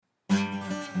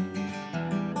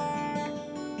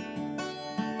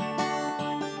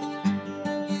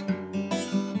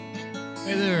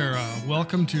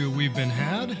Welcome to We've Been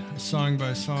Had, a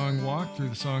song-by-song walk through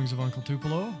the songs of Uncle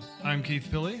Tupelo. I'm Keith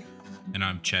Pilley. And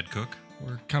I'm Chad Cook.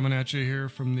 We're coming at you here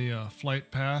from the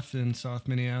flight path in South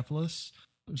Minneapolis.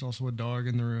 There's also a dog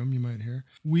in the room, you might hear.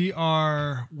 We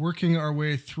are working our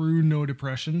way through No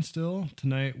Depression still.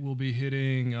 Tonight we'll be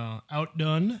hitting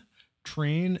Outdone,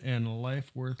 Train, and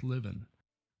Life Worth Livin'.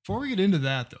 Before we get into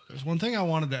that, though, there's one thing I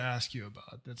wanted to ask you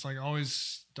about that's like always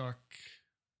stuck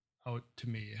out to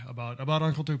me about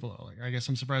Uncle Tupelo. Like, I guess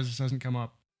I'm surprised this hasn't come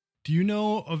up. Do you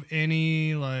know of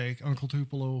any like Uncle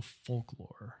Tupelo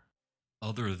folklore?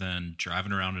 Other than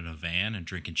driving around in a van and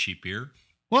drinking cheap beer?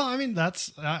 Well, I mean,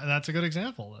 that's a good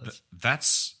example.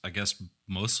 That's I guess,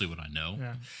 mostly what I know.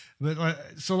 Yeah. But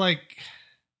so like,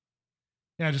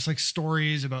 yeah, just like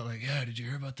stories about like, yeah, did you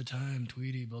hear about the time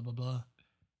Tweety, blah, blah, blah.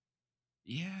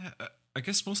 Yeah, I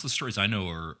guess most of the stories I know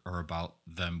are about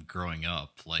them growing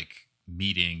up, like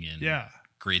meeting in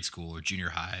grade school or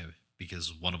junior high,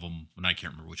 because one of them, and I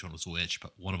can't remember which one was which,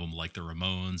 but one of them liked the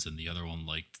Ramones and the other one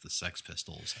liked the Sex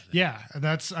Pistols. Yeah,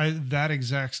 that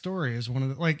exact story is one of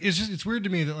the, like, it's weird to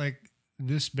me that like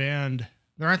this band,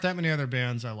 there aren't that many other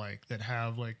bands I like that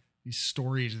have like these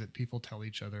stories that people tell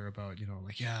each other about, you know,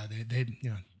 like, yeah,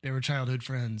 they were childhood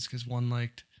friends because one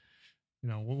liked, you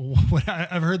know, what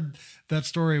I've heard that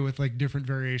story with like different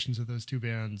variations of those two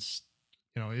bands.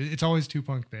 You know, it's always two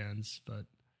punk bands, but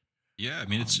yeah, I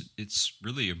mean, it's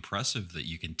really impressive that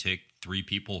you can take three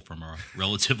people from a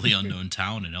relatively unknown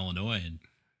town in Illinois and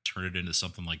turn it into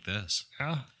something like this.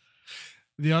 Yeah.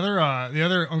 The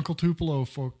other Uncle Tupelo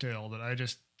folktale that I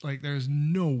just like, there's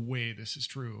no way this is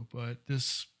true, but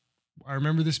I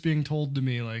remember this being told to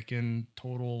me like in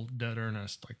total dead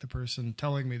earnest. Like the person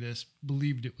telling me this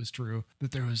believed it was true,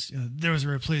 that there was a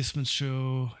replacement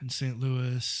show in St.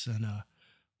 Louis and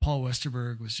Paul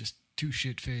Westerberg was just too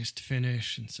shit-faced to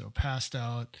finish and so passed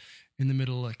out in the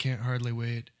middle. I Can't Hardly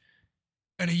Wait.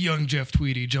 And a young Jeff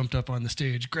Tweedy jumped up on the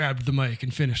stage, grabbed the mic,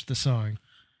 and finished the song.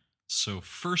 So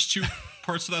first two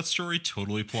parts of that story,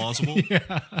 totally plausible.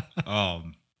 Yeah.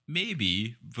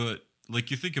 Maybe, but like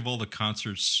you think of all the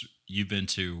concerts you've been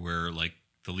to where like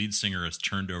the lead singer has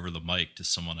turned over the mic to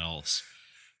someone else.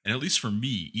 And at least for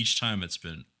me, each time it's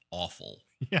been awful.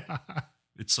 Yeah.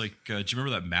 It's like, do you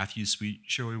remember that Matthew Sweet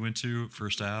show we went to at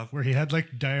First Ave? Where he had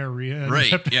like diarrhea.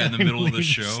 Right. Yeah. In the middle of the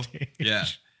show. Stage. Yeah.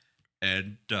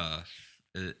 And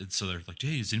so they're like,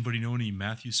 hey, does anybody know any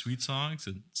Matthew Sweet songs?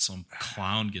 And some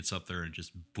clown gets up there and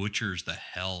just butchers the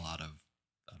hell out of,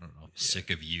 I don't know, Sick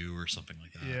of You or something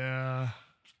like that. Yeah.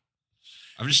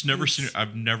 I've just never seen it.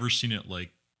 I've never seen it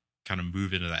like kind of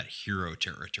move into that hero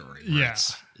territory. Yeah.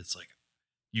 It's like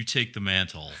you take the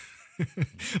mantle.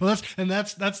 Well,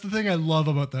 that's the thing I love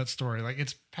about that story. Like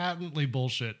it's patently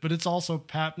bullshit, but it's also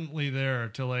patently there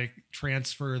to like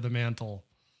transfer the mantle.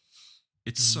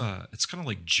 It's kind of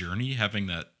like Journey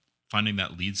finding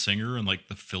that lead singer in like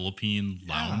the Philippine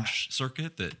lounge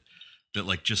circuit that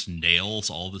like just nails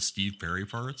all the Steve Perry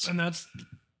parts. And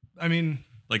I mean,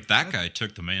 like that guy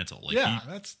took the mantle. Like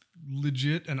that's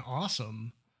legit and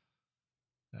awesome.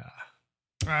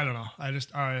 Yeah. I don't know.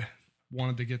 I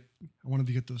wanted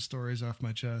to get those stories off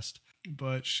my chest.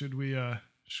 But should we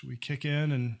kick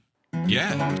in and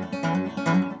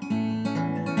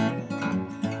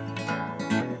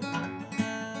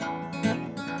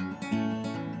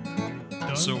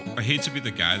So I hate to be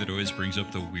the guy that always brings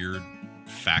up the weird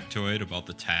factoid about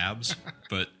the tabs,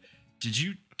 but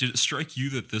did it strike you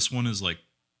that this one is like,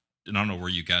 and I don't know where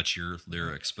you got your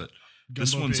lyrics, but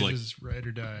this one's like Ride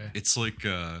or Die. It's like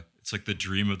the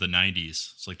dream of the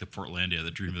 90s. It's like the Portlandia,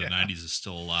 the dream of the 90s is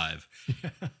still alive. Yeah.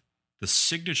 The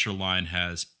signature line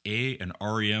has A, an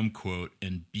REM quote,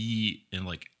 and B, in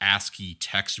like ASCII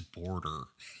text border.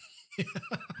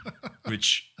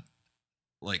 Which,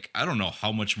 like, I don't know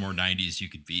how much more 90s you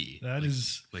could be.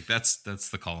 That's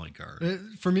the calling card.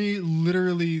 For me,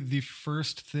 literally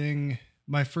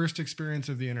my first experience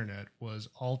of the internet was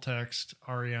all text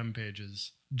REM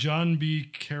pages. John B.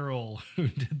 Carroll, who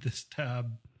did this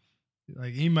tab,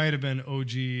 like he might have been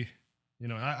OG. You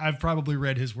know, I've probably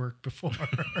read his work before.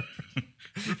 What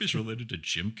if he's related to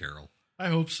Jim Carroll? I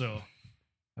hope so.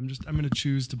 I'm going to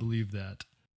choose to believe that.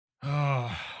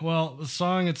 Oh, well, the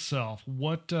song itself.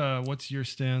 What's your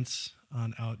stance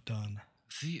on Outdone?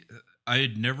 See,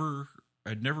 I'd never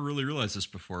really realized this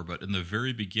before, but in the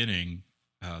very beginning,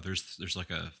 there's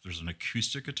an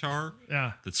acoustic guitar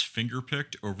that's finger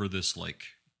picked over this like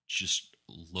just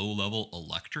low level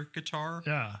electric guitar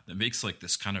that makes like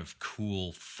this kind of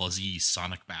cool fuzzy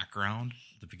sonic background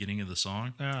at the beginning of the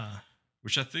song,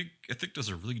 which I think does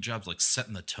a really good job like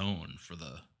setting the tone for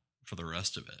the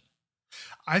rest of it.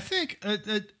 I think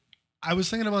I was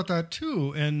thinking about that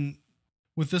too, and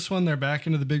With this one, they're back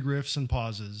into the big riffs and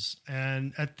pauses.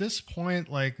 And at this point,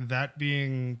 like that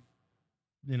being,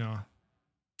 you know,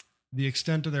 the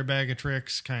extent of their bag of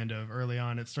tricks kind of early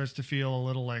on, it starts to feel a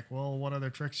little like, well, what other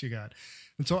tricks you got?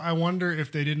 And so I wonder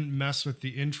if they didn't mess with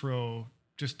the intro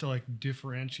just to like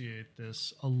differentiate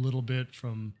this a little bit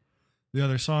from the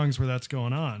other songs where that's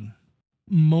going on.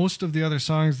 Most of the other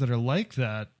songs that are like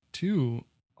that too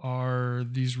are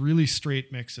these really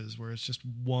straight mixes where it's just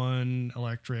one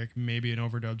electric, maybe an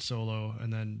overdubbed solo,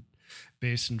 and then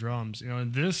bass and drums. You know,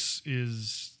 and this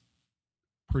is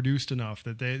produced enough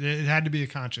that it had to be a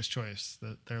conscious choice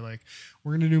that they're like,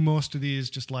 we're going to do most of these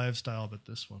just live style, but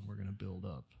this one we're going to build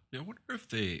up. Yeah, I wonder if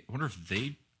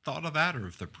they thought of that or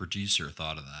if the producer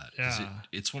thought of that. Yeah.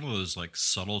 It's one of those like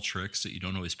subtle tricks that you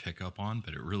don't always pick up on,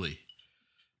 but it really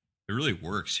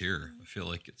works here. I feel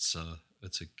like it's a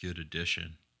good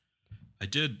addition. I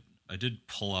did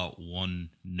pull out one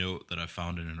note that I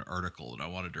found in an article that I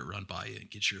wanted to run by you and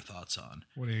get your thoughts on.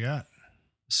 What do you got?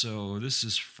 So this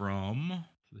is from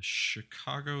the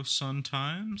Chicago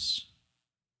Sun-Times.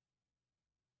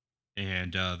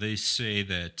 And they say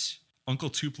that Uncle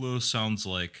Tupelo sounds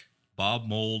like Bob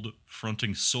Mould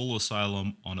fronting Soul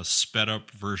Asylum on a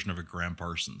sped-up version of a Graham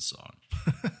Parsons song.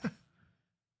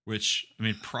 Which, I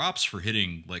mean, props for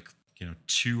hitting, like, you know,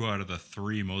 2 out of the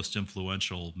 3 most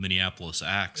influential Minneapolis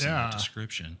acts in that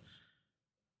description.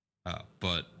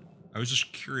 But I was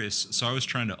just curious. So I was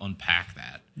trying to unpack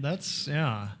that. That's,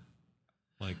 yeah.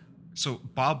 Like, so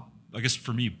I guess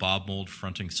for me, Bob Mould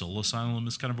fronting Soul Asylum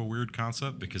is kind of a weird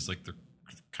concept because, like, they're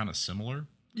kind of similar.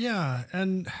 Yeah.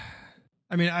 And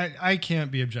I mean, I can't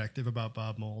be objective about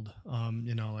Bob Mould.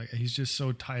 You know, like, he's just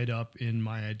so tied up in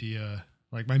my idea.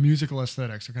 Like, my musical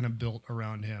aesthetics are kind of built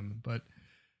around him, but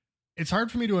it's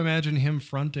hard for me to imagine him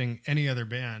fronting any other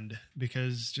band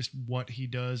because just what he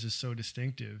does is so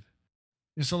distinctive.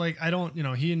 And so, like, I don't, you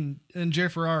know, he and Jay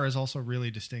Farrar is also really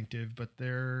distinctive, but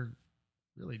they're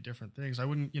really different things. I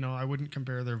wouldn't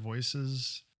compare their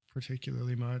voices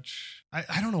particularly much.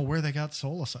 I don't know where they got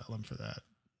Soul Asylum for that.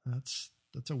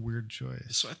 That's a weird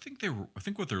choice. So I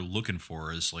think what they're looking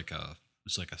for is like a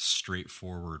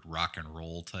straightforward rock and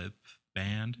roll type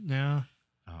band. Yeah.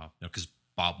 Because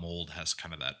Bob Mould has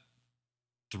kind of that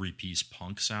 3-piece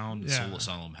punk sound. Yeah. Soul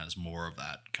Asylum has more of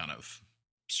that kind of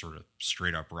sort of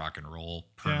straight up rock and roll.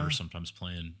 Perner sometimes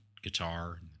playing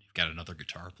guitar. And you've got another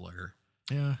guitar player.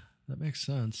 Yeah, that makes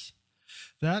sense.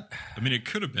 It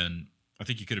could have been. I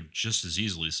think you could have just as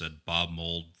easily said Bob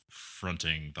Mould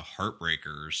fronting the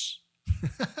Heartbreakers,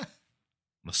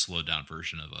 a slowed down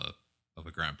version of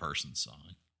a Graham Parsons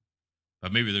song.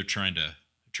 But maybe they're trying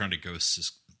to go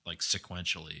like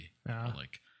sequentially,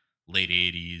 like late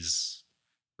 80s,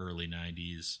 early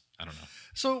 90s. I don't know.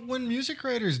 So when music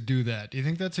writers do that, do you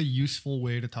think that's a useful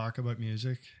way to talk about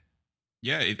music?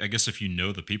 Yeah, I guess if you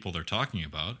know the people they're talking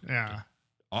about. Yeah.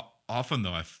 Often,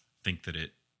 though, I think that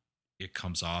it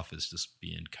comes off as just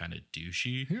being kind of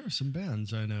douchey. Here are some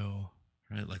bands I know.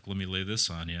 Right? Like, let me lay this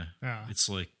on you. Yeah. It's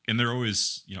like, and they're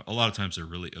always, you know, a lot of times they're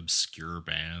really obscure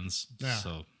bands. Yeah.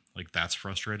 So, like, that's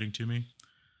frustrating to me.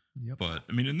 Yep. But,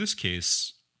 I mean, in this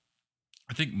case,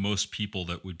 I think most people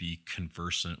that would be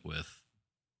conversant with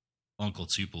Uncle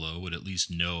Tupelo would at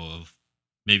least know of,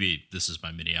 maybe this is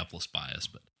my Minneapolis bias,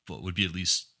 but would be at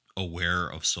least aware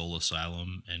of Soul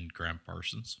Asylum and Graham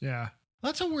Parsons. Yeah.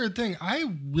 That's a weird thing. I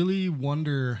really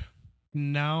wonder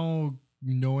now,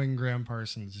 knowing Graham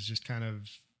Parsons is just kind of,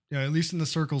 you know, at least in the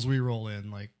circles we roll in,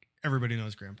 like everybody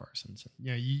knows Graham Parsons.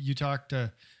 You know, you talk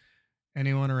to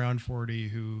anyone around 40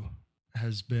 who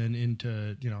has been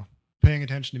into, you know, paying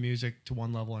attention to music to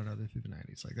one level or another through the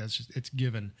 90s. Like, that's just, it's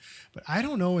given. But I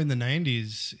don't know in the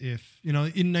 90s if, you know,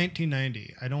 in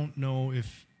 1990, I don't know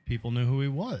if people knew who he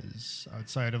was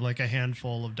outside of like a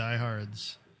handful of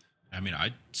diehards. I mean,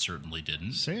 I certainly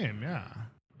didn't. Same, yeah.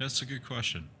 That's a good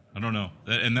question. I don't know.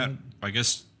 I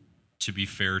guess, to be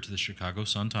fair to the Chicago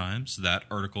Sun-Times, that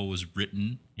article was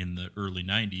written in the early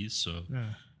 90s, so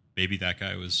maybe that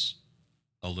guy was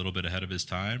a little bit ahead of his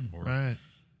time. Or, right.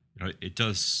 You know, it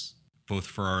does, both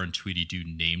Farrar and Tweedy do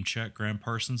name check Graham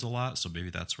Parsons a lot, so maybe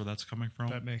that's where that's coming from.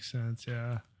 That makes sense,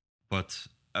 yeah. But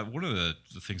one of the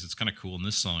things that's kind of cool in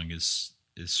this song is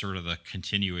sort of the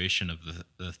continuation of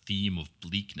the theme of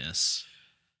bleakness.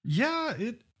 Yeah,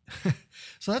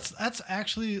 so that's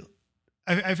actually,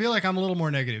 I feel like I'm a little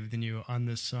more negative than you on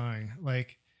this song.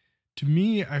 Like, to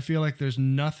me, I feel like there's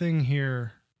nothing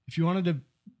here. If you wanted to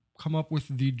come up with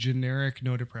the generic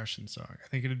no depression song, I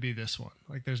think it'd be this one.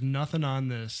 Like, there's nothing on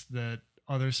this that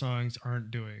other songs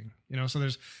aren't doing. You know, so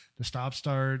there's the stop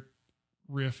start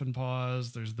riff and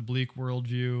pause. There's the bleak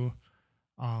worldview.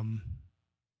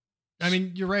 I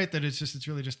mean, you're right that it's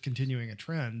really just continuing a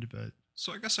trend, but.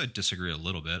 So I guess I disagree a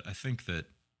little bit. I think that,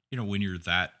 when you're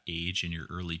that age in your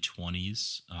early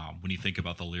 20s, when you think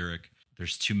about the lyric,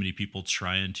 there's too many people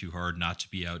trying too hard not to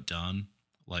be outdone.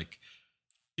 Like,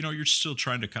 you're still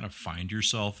trying to kind of find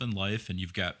yourself in life, and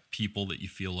you've got people that you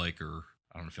feel like are,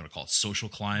 I don't know if you want to call it social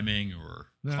climbing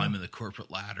or climbing the corporate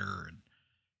ladder. And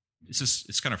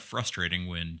it's kind of frustrating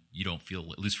when you don't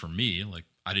feel, at least for me, like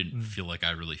I didn't feel like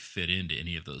I really fit into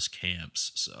any of those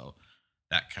camps. So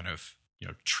that kind of,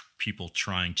 people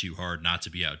trying too hard not to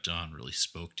be outdone really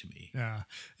spoke to me. Yeah.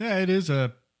 Yeah, it is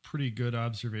a pretty good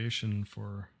observation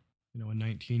for, a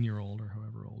 19-year-old or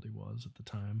however old he was at the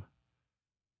time.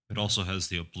 It also has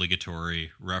the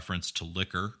obligatory reference to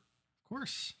liquor. Of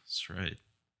course. That's right.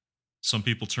 Some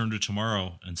people turn to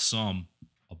tomorrow, and some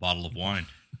a bottle of wine.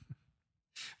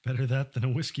 Better that than a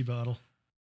whiskey bottle.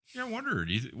 Yeah, I wonder.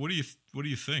 What do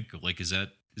you think? Like, is that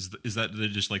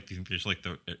just like, do you think there's like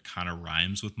it kind of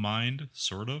rhymes with mind,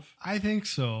 sort of? I think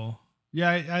so.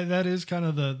 Yeah, that is kind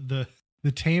of the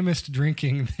tamest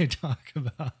drinking they talk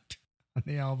about on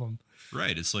the album.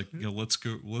 Right. It's like, let's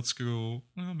go.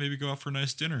 Well, maybe go out for a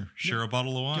nice dinner. Share a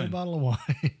bottle of wine. Get a bottle of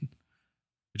wine.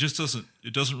 It just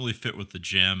doesn't really fit with the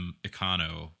jam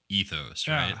econo ethos,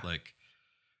 right? Yeah.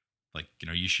 Like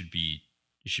you should be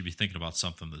thinking about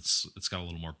something it's got a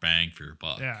little more bang for your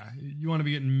buck. Yeah, you want to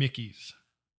be getting Mickeys.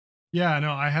 Yeah,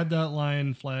 no, I had that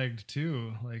line flagged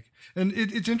too. Like, and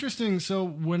it's interesting. So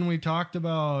when we talked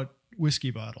about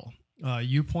whiskey bottle,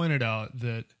 you pointed out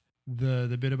that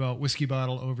the bit about whiskey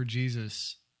bottle over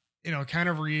Jesus, kind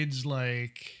of reads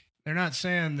like they're not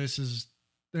saying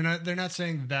they're not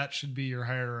saying that should be your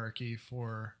hierarchy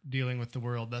for dealing with the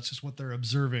world. That's just what they're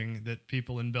observing that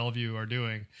people in Bellevue are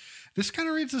doing. This kind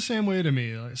of reads the same way to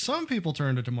me. Like, some people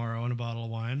turn to tomorrow and a bottle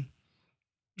of wine,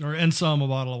 and some a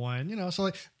bottle of wine. So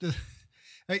like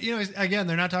again,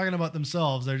 they're not talking about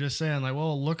themselves. They're just saying like,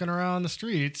 well, looking around the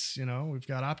streets, we've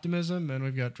got optimism and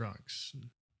we've got drunks.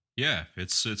 Yeah,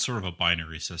 it's sort of a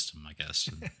binary system, I guess,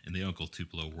 in the Uncle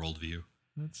Tupelo worldview.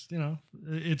 It's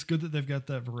it's good that they've got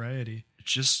that variety.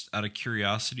 Just out of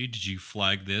curiosity, did you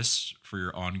flag this for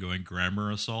your ongoing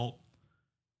grammar assault?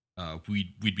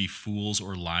 We'd be fools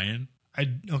or lying.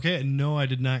 No, I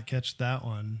did not catch that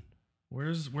one. Where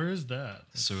is that?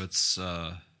 So it's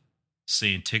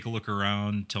saying, take a look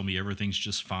around, tell me everything's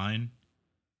just fine.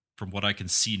 From what I can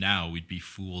see now, we'd be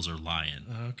fools or lying.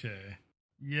 Okay.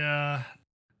 Yeah.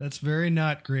 That's very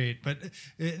not great. But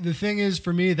the thing is,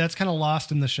 for me, that's kind of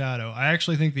lost in the shadow. I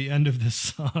actually think the end of this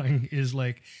song is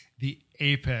like the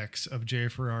apex of Jay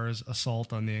Farrar's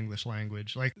assault on the English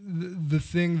language. Like the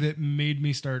thing that made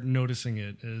me start noticing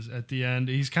it is at the end,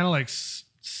 he's kind of like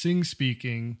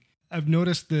sing-speaking. I've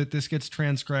noticed that this gets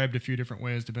transcribed a few different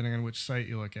ways depending on which site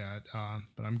you look at.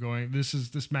 But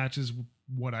this matches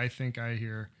what I think I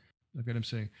hear. I've got him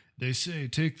saying, they say,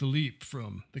 take the leap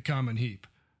from the common heap.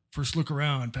 First look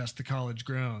around past the college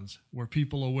grounds where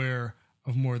people aware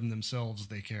of more than themselves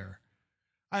they care.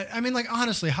 I mean, like,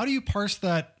 honestly, how do you parse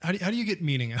that? How do you get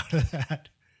meaning out of that?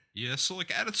 Yeah, so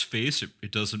like at its face,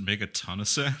 it doesn't make a ton of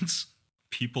sense.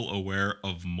 People aware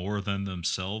of more than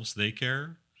themselves they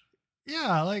care.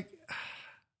 Yeah, like,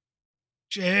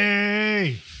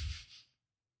 Jay.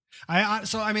 I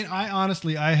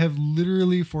honestly, I have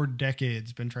literally for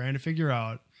decades been trying to figure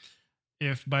out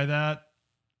if by that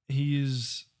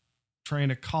he's trying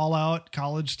to call out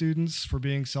college students for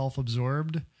being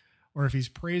self-absorbed, or if he's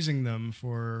praising them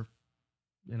for,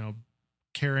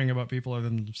 caring about people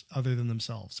other than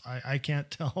themselves. I can't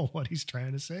tell what he's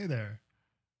trying to say there.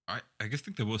 I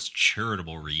think the most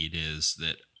charitable read is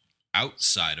that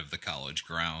outside of the college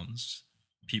grounds,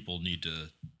 people need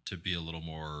to be a little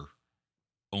more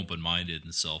open-minded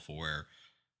and self-aware.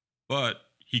 But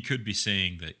he could be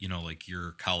saying that, like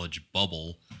your college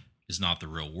bubble is not the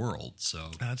real world.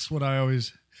 So that's what I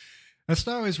always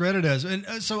read it as. And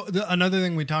so another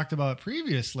thing we talked about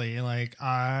previously, like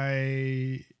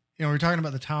we were talking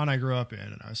about the town I grew up in,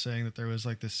 and I was saying that there was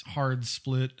like this hard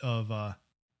split of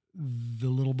the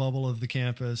little bubble of the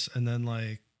campus, and then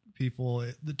like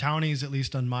the townies, at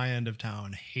least on my end of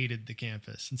town, hated the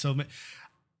campus. And so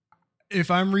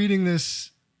if I'm reading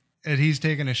this and he's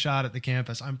taking a shot at the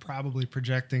campus, I'm probably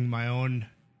projecting my own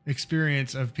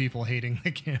experience of people hating the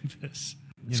campus.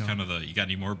 It's kind of you got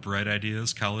any more bright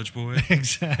ideas, college boy?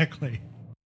 Exactly.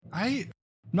 I'm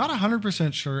not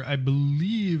 100% sure. I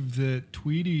believe that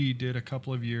Tweedy did a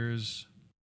couple of years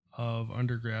of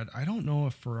undergrad. I don't know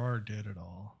if Farrar did at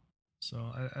all. So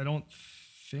I don't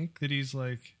think that he's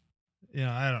like,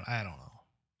 I don't know.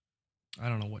 I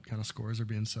don't know what kind of scores are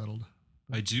being settled.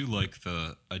 I do like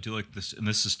this, and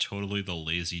this is totally the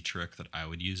lazy trick that I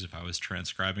would use if I was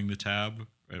transcribing the tab.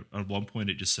 At one point,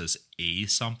 it just says a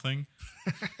something.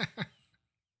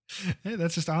 Hey,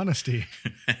 that's just honesty.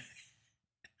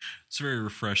 It's very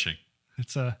refreshing.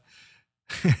 It's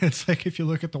like if you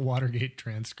look at the Watergate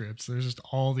transcripts, there's just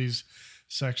all these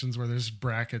sections where there's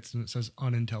brackets and it says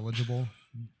unintelligible.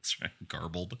 That's right,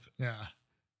 garbled. Yeah.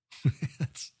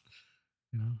 That's,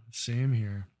 same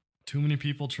here. Too many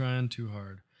people trying too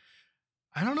hard.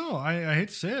 I don't know. I hate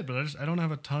to say it, but I don't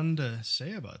have a ton to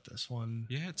say about this one.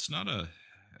 Yeah, it's not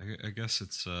I guess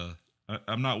it's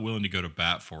I'm not willing to go to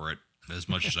bat for it as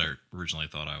much as I originally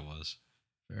thought I was.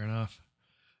 Fair enough.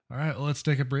 All right, well, let's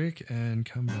take a break and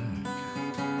come back.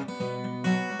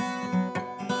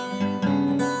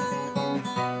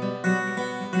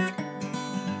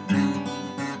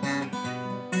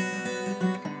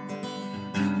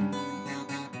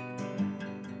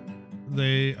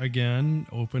 They, again,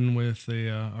 open with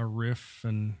a riff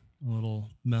and a little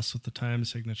mess with the time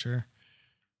signature.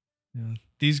 Yeah,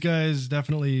 these guys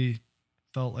definitely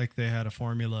felt like they had a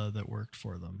formula that worked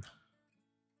for them.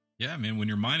 Yeah, man, when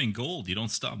you're mining gold, you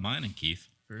don't stop mining, Keith.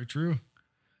 Very true.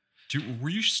 Were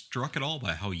you struck at all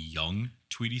by how young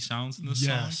Tweety sounds in this song?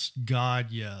 Yes, God,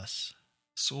 yes.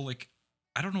 So,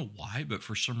 I don't know why, but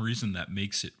for some reason that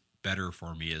makes it better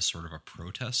for me as sort of a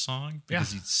protest song.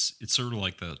 Because it's sort of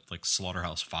like the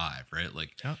Slaughterhouse-Five, right?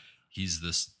 He's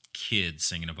this kid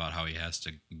singing about how he has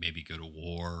to maybe go to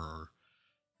war or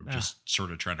just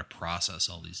sort of trying to process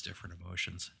all these different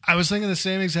emotions. I was thinking the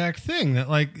same exact thing, that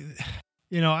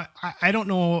I don't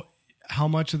know how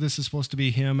much of this is supposed to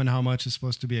be him and how much is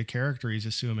supposed to be a character he's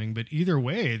assuming, but either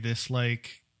way, this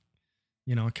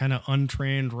kind of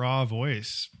untrained raw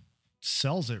voice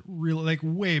sells it really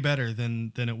way better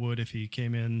than it would if he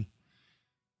came in,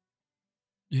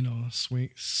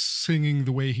 singing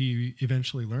the way he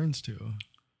eventually learns to.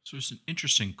 So there's an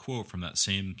interesting quote from that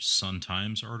same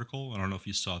Sun-Times article. I don't know if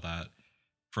you saw that,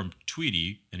 from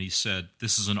Tweety, and he said,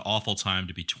 "This is an awful time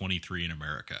to be 23 in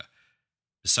America.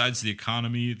 Besides the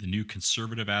economy, the new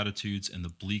conservative attitudes, and the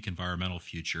bleak environmental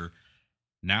future,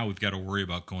 now we've got to worry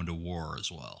about going to war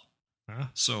as well." Huh?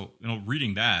 So,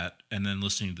 reading that and then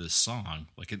listening to this song,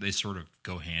 they sort of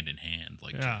go hand in hand,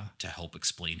 to help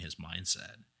explain his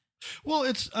mindset. Well,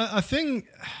 it's a thing.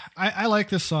 I like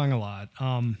this song a lot.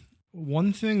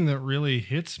 One thing that really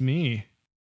hits me,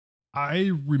 I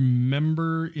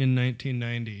remember in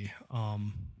 1990,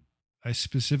 I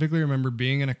specifically remember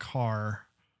being in a car,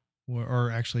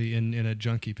 or actually in a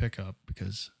junkie pickup,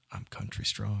 because I'm country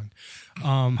strong,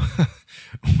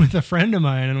 with a friend of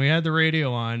mine, and we had the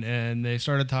radio on, and they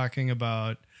started talking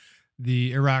about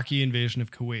the Iraqi invasion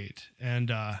of Kuwait, and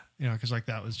because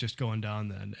that was just going down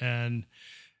then, and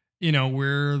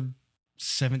we're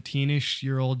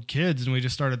 17-ish-year-old kids, and we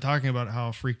just started talking about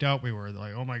how freaked out we were. They're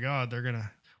like, "Oh my God,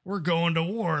 we're going to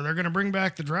war. They're gonna bring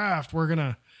back the draft.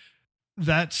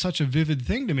 That's such a vivid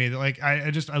thing to me that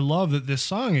I love that this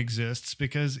song exists,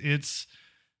 because it's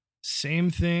same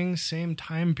thing, same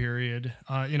time period.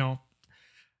 I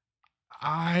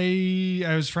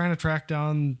was trying to track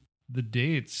down the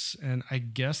dates, and I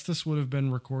guess this would have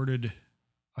been recorded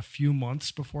a few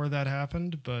months before that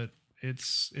happened, but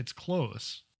it's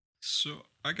close. So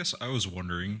I guess I was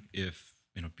wondering if,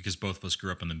 because both of us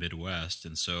grew up in the Midwest,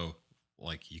 and so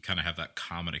you kind of have that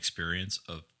common experience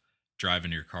of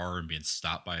driving your car and being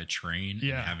stopped by a train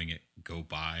and having it go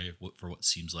by for what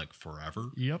seems like forever.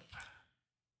 Yep.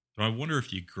 But I wonder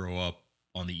if you grow up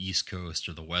on the East Coast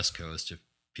or the West Coast, if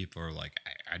people are like,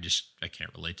 I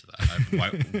can't relate to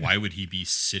that. Why would he be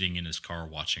sitting in his car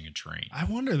watching a train? I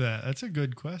wonder that. That's a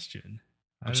good question.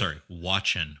 I'm sorry,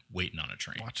 waiting on a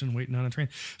train. Waiting on a train.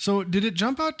 So did it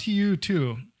jump out to you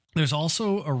too? There's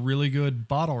also a really good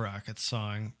Bottle Rockets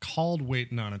song called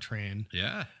Waiting on a Train.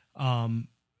 Yeah.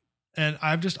 And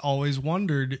I've just always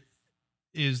wondered,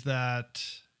 is that,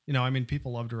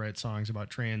 people love to write songs about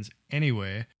trains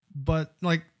anyway, but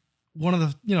one of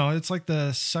the, it's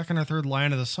the second or third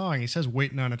line of the song, he says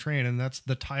waiting on a train, and that's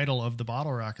the title of the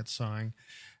Bottle Rockets song.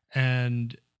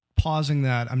 And pausing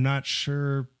that, I'm not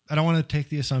sure, I don't want to take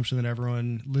the assumption that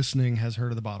everyone listening has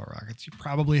heard of the Bottle Rockets. You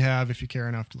probably have if you care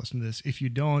enough to listen to this. If you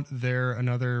don't, they're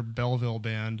another Belleville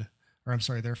band, or I'm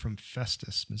sorry, they're from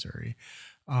Festus, Missouri.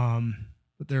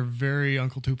 But they're very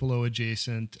Uncle Tupelo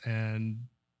adjacent, and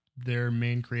their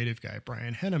main creative guy,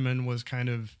 Brian Henneman, was kind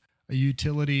of a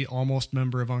utility almost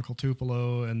member of Uncle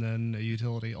Tupelo, and then a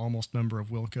utility almost member of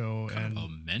Wilco. Kind of a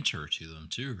mentor to them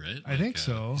too, right? I think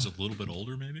so. He's a little bit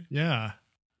older, maybe? Yeah.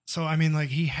 So,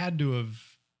 he had to have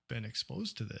been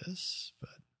exposed to this,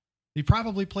 but he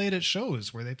probably played at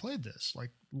shows where they played this,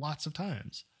 lots of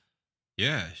times.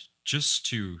 Yeah, just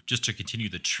to continue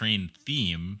the train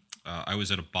theme, I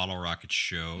was at a Bottle Rocket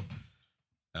show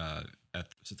was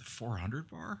it the 400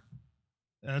 bar?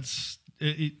 That's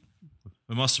it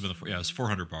must have been it was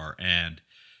 400 bar, and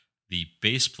the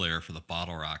bass player for the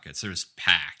Bottle Rockets, it was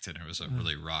packed and it was a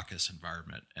really raucous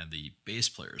environment, and the bass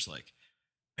player's like,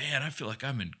 man, I feel like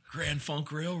I'm in Grand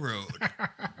Funk Railroad.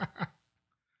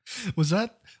 Was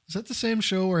that the same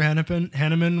show where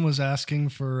Hanneman was asking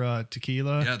for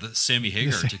tequila? Yeah, the Sammy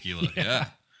Hagar tequila. Yeah.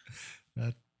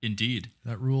 That indeed.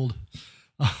 That ruled.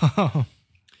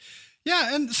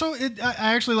 Yeah, and so I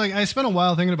actually I spent a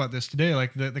while thinking about this today,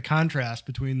 like the contrast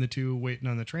between the two Waiting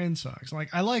on the Train songs. Like,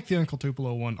 I like the Uncle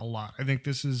Tupelo one a lot. I think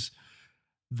this is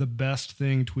the best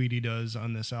thing Tweedy does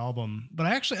on this album. But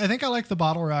I think I like the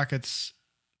Bottle Rockets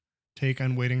take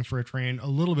on Waiting for a Train a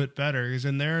little bit better, because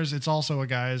in theirs it's also a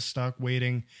guy is stuck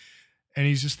waiting and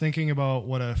he's just thinking about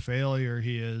what a failure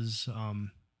he is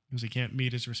because he can't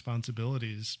meet his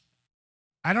responsibilities.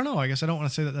 I don't know, I guess I don't want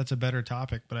to say that that's a better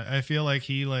topic, but I feel like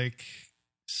he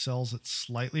sells it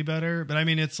slightly better. But I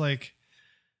mean, it's it's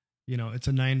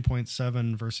a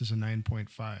 9.7 versus a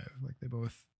 9.5. Like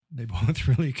they both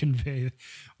really convey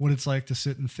what it's like to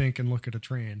sit and think and look at a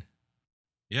train.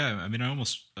 Yeah, I mean,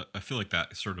 I feel like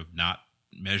that sort of not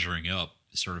measuring up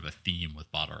is sort of a theme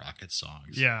with Bottle Rocket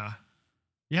songs. Yeah.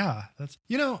 Yeah, that's,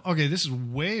 okay, this is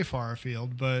way far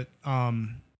afield, but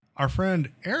our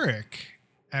friend Eric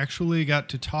actually got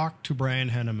to talk to Brian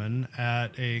Henneman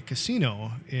at a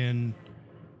casino in,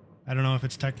 I don't know if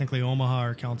it's technically Omaha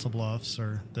or Council Bluffs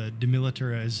or the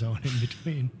demilitarized zone in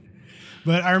between.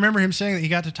 But I remember him saying that he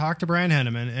got to talk to Brian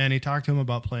Henneman, and he talked to him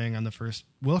about playing on the first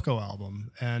Wilco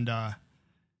album. And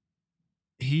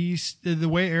the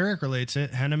way Eric relates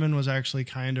it, Henneman was actually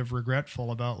kind of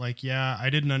regretful about I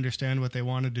didn't understand what they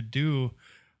wanted to do.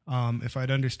 If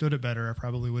I'd understood it better, I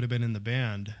probably would have been in the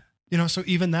band. So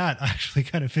even that actually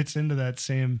kind of fits into that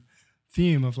same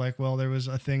theme of there was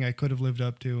a thing I could have lived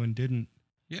up to and didn't.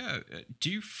 Yeah.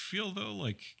 Do you feel though,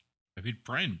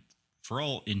 Brian, for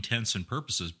all intents and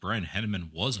purposes, Brian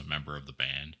Henneman was a member of the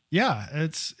band. Yeah.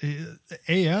 It's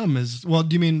AM is, well,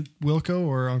 do you mean Wilco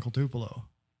or Uncle Tupelo?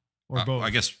 Or both? I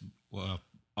guess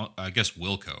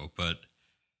Wilco, but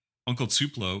Uncle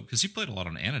Tupelo, because he played a lot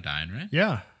on Anodyne, right?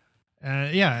 Yeah.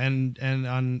 And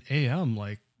on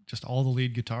AM, just all the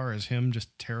lead guitar is him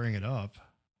just tearing it up.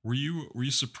 Were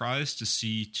you surprised to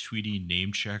see Tweedy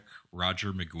name check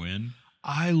Roger McGuinn?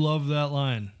 I love that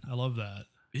line. I love that.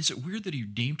 Is it weird that he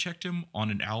name checked him on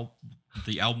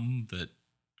the album that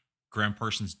Graham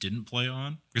Parsons didn't play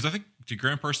on? Because I think, did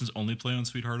Graham Parsons only play on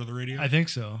Sweetheart of the Radio? I think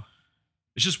so.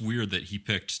 It's just weird that he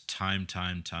picked Time,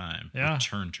 Time, Time. Yeah.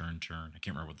 Turn, Turn, Turn. I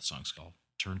can't remember what the song's called.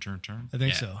 Turn, Turn, Turn? I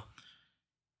think so.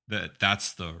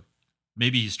 That's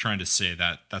maybe he's trying to say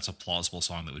that that's a plausible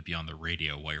song that would be on the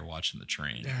radio while you're watching the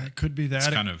train. Yeah, it could be that.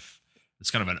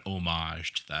 It's kind of an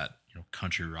homage to that,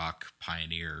 country rock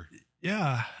pioneer.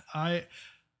 Yeah.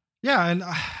 And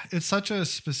it's such a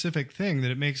specific thing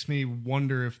that it makes me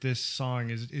wonder if this song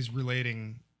is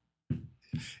relating.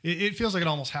 It feels like it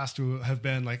almost has to have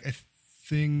been a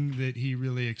thing that he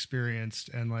really experienced,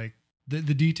 and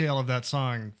the detail of that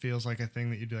song feels like a thing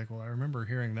that you'd be well, I remember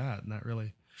hearing that, and that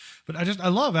really. But I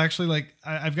love actually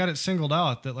I've got it singled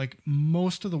out that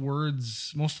most of the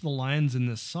words, most of the lines in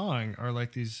this song are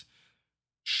these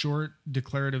short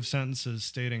declarative sentences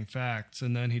stating facts,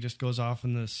 and then he just goes off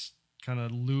in this kind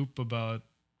of loop about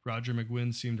Roger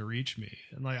McGuinn seemed to reach me,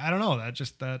 and I don't know,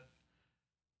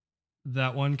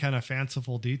 that one kind of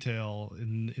fanciful detail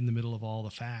in the middle of all the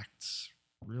facts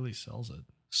really sells it.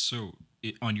 So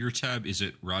on your tab, is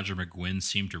it Roger McGuinn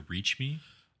seemed to reach me?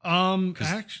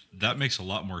 That makes a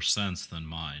lot more sense than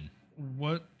mine.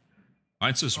 What?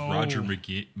 Mine says Roger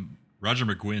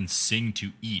McGuinn sing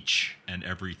to each and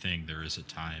everything there is a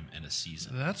time and a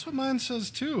season. That's what mine says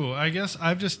too. I guess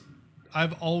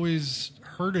I've always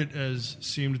heard it as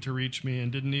seemed to reach me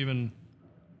and didn't even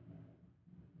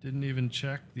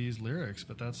check these lyrics,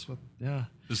 but that's what, yeah.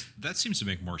 That seems to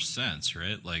make more sense,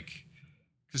 right?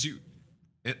 Because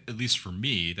at least for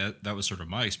me, that was sort of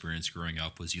my experience growing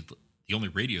up, was the only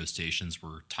radio stations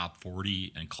were top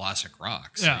 40 and classic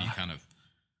rock. So you kind of,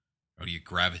 you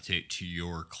gravitate to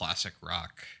your classic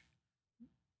rock.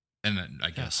 And then I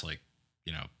guess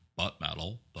butt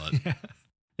metal, but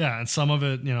yeah. And some of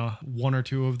it, one or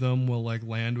two of them will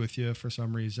land with you for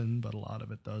some reason, but a lot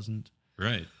of it doesn't.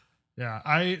 Right.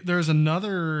 Yeah. There's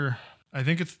another, I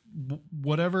think it's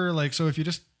whatever, so if you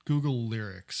just Google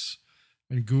lyrics,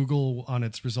 and Google on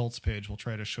its results page will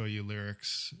try to show you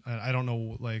lyrics. I don't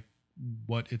know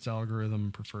what its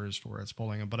algorithm prefers for where it's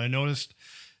pulling them, but I noticed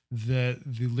that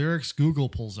the lyrics Google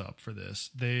pulls up for this,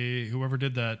 whoever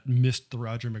did that missed the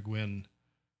Roger McGuinn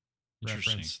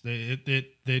reference.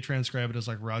 They transcribe it as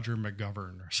like Roger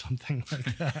McGovern or something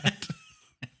like that.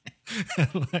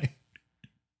 Like,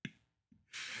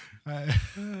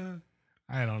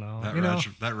 I don't know.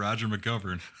 That Roger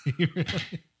McGovern.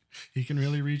 He can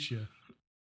really reach you.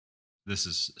 This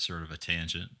is sort of a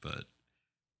tangent, but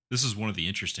this is one of the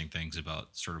interesting things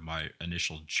about sort of my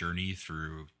initial journey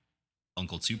through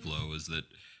Uncle Tupelo is that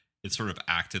it sort of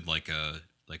acted like a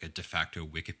de facto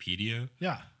Wikipedia.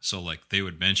 Yeah. So like they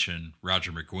would mention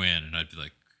Roger McGuinn and I'd be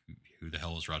like, who the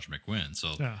hell is Roger McGuinn?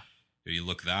 So you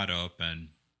look that up and,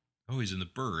 he's in the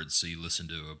Byrds. So you listen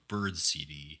to a Byrds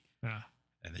CD. Yeah.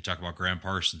 And they talk about Graham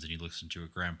Parsons and you listen to a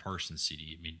Graham Parsons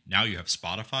CD. I mean, now you have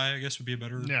Spotify, I guess would be a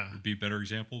better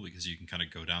example because you can kind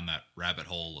of go down that rabbit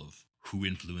hole of who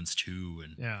influenced who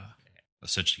and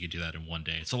essentially you could do that in one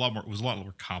day. It was a lot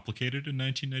more complicated in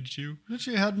 1992. But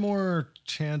you had more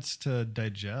chance to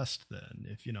digest then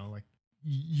if, like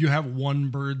you have one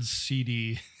Byrds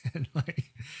CD and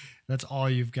like that's all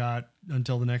you've got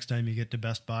until the next time you get to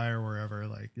Best Buy or wherever.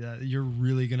 Like you're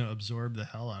really going to absorb the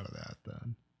hell out of that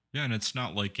then. Yeah, and it's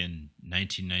not like in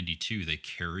 1992 they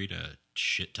carried a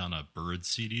shit ton of Byrds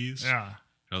CDs. Yeah.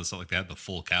 It's not like they had the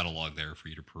full catalog there for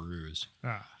you to peruse.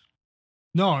 Yeah.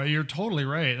 No, you're totally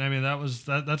right. I mean,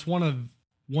 that's one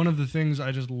of the things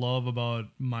I just love about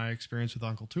my experience with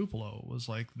Uncle Tupelo was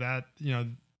like that,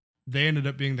 they ended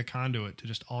up being the conduit to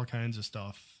just all kinds of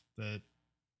stuff that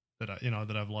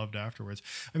I've loved afterwards.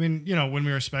 I mean, when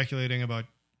we were speculating about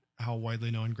how widely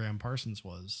known Graham Parsons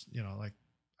was, like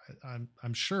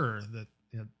I'm sure that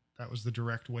that was the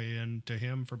direct way in to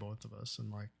him for both of us.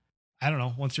 And like, I don't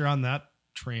know, once you're on that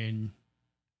train,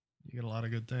 you get a lot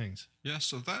of good things. Yeah.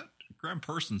 So that Graham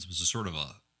Parsons was a sort of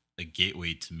a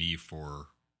gateway to me for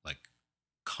like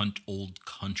old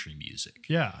country music.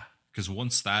 Yeah. Because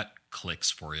once that clicks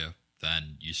for you,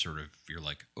 then you're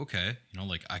like, okay,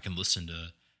 like I can listen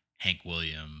to Hank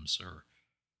Williams or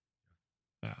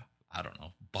I don't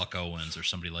know, Buck Owens or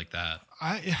somebody like that.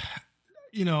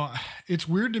 It's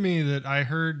weird to me that I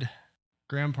heard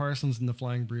Graham Parsons and the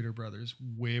Flying Burrito Brothers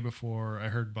way before I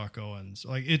heard Buck Owens.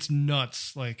 Like it's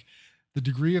nuts. Like the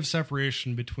degree of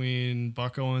separation between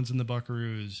Buck Owens and the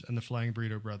Buckaroos and the Flying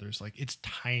Burrito Brothers, like it's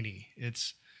tiny.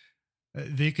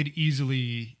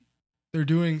 They're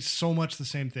doing so much the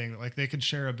same thing. Like they could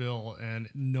share a bill and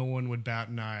no one would bat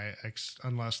an eye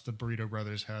unless the Burrito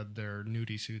Brothers had their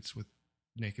nudie suits with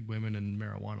naked women and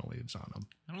marijuana leaves on them.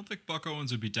 I don't think Buck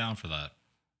Owens would be down for that.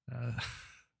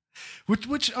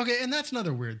 Which okay, and that's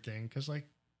another weird thing because like,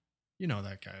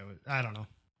 that guy. I don't know.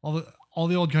 All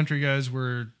the old country guys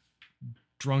were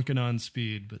drunken on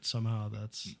speed, but somehow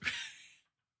that's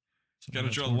got to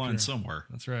draw the line somewhere.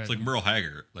 That's right. It's like Merle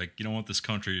Haggard. Like you don't want this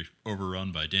country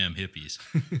overrun by damn hippies.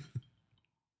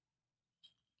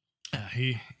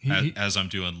 As I'm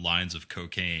doing lines of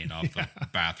cocaine off the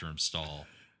bathroom stall.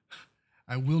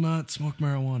 I will not smoke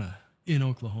marijuana in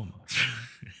Oklahoma.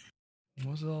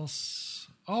 What else?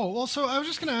 Oh, well, so I was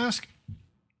just going to ask,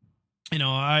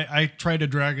 I tried to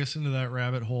drag us into that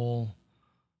rabbit hole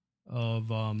of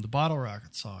the Bottle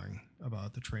Rocket song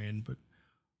about the train, but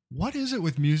what is it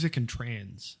with music and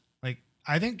trains? Like,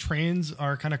 I think trains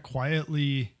are kind of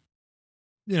quietly,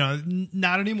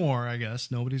 not anymore, I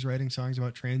guess. Nobody's writing songs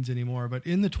about trains anymore, but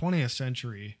in the 20th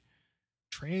century,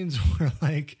 trains were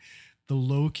like the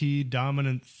low-key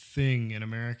dominant thing in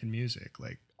American music.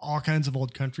 Like all kinds of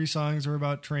old country songs are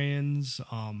about trains.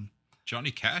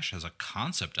 Johnny Cash has a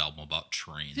concept album about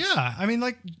trains. Yeah. I mean,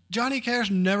 like Johnny Cash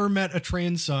never met a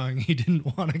train song he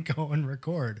didn't want to go and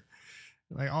record.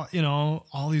 Like,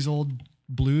 all these old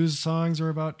blues songs are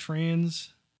about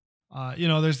trains.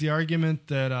 There's the argument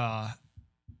that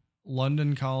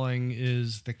London Calling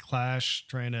is the Clash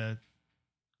trying to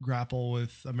grapple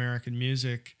with American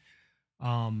music.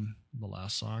 The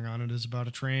last song on it is about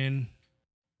a train.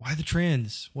 Why the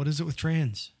trains? What is it with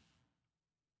trains?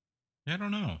 I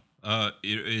don't know.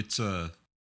 It's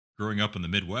growing up in the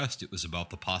Midwest, it was about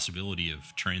the possibility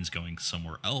of trains going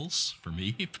somewhere else for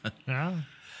me. But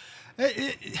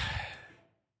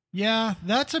yeah,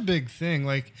 that's a big thing.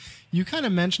 Like you kind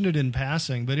of mentioned it in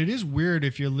passing, but it is weird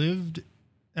if you lived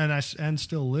and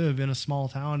still live in a small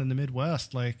town in the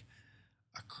Midwest. Like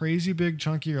a crazy big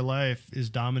chunk of your life is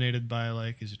dominated by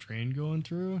like, is a train going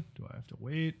through? Do I have to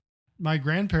wait? My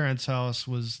grandparents' house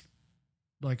was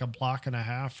like a block and a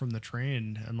half from the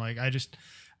train. And like,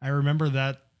 I remember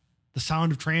that the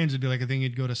sound of trains would be like a thing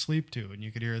you'd go to sleep to, and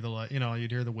you could hear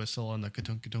you'd hear the whistle and the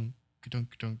ka-dunk, ka-dunk,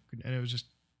 ka-dunk, ka-dunk, and it was just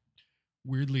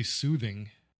weirdly soothing.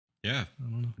 Yeah.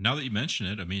 I don't know. Now that you mention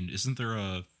it, I mean, isn't there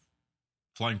a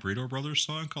Flying Burrito Brothers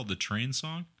song called the Train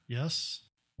Song? Yes.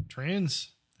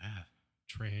 Trains. Yeah.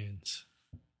 Trains.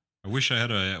 I wish I had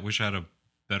a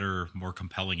better, more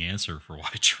compelling answer for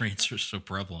why trains are so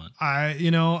prevalent. I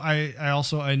know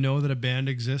that a band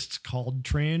exists called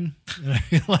Train. And I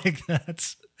feel like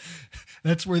that's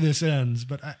where this ends.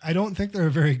 But I don't think they're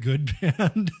a very good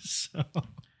band.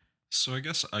 So I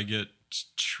guess I get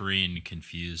Train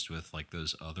confused with like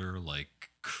those other like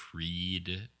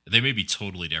Creed. They may be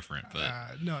totally different, but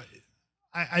no,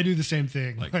 I do the same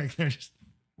thing. Like they're just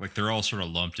like they're all sort of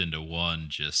lumped into one.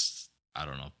 Just I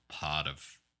don't know, pot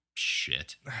of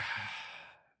shit.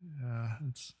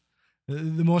 It's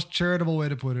the most charitable way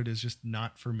to put it is just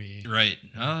not for me. Right.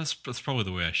 That's probably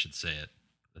the way I should say it.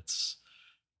 That's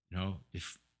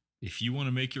if you want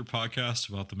to make your podcast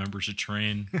about the members of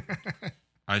Train.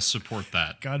 I support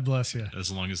that. God bless you. As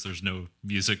long as there's no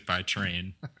music by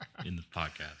Train in the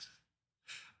podcast.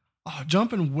 Oh,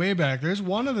 jumping way back, there's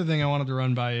one other thing I wanted to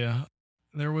run by you.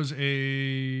 There was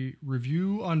a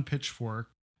review on Pitchfork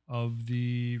of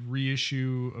the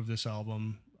reissue of this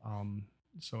album.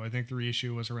 So I think the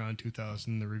reissue was around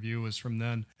 2000. The review was from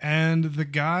then. And the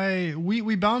guy,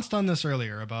 we bounced on this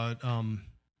earlier about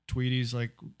Tweedy's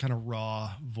like kind of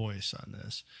raw voice on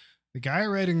this. The guy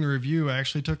writing the review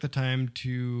actually took the time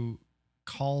to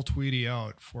call Tweedy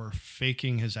out for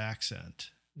faking his accent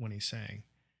when he sang.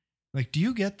 Like, do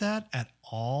you get that at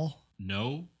all?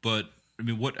 No, but I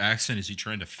mean, what accent is he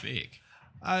trying to fake?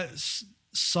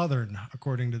 Southern,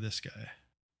 according to this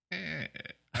guy.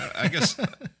 I guess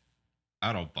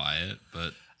I don't buy it,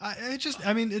 but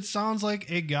it sounds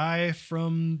like a guy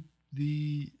from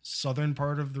the southern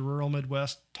part of the rural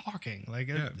Midwest talking. Like,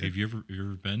 have you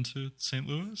ever been to St.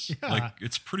 Louis? Yeah. Like,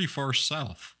 it's pretty far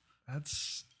south.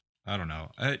 I don't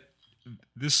know.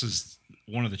 This is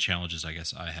one of the challenges I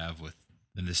guess I have with,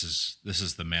 and this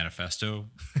is the manifesto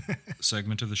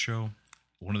segment of the show.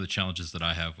 One of the challenges that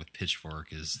I have with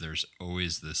Pitchfork is there's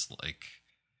always this like,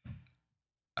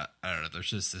 I don't know,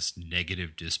 there's just this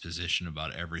negative disposition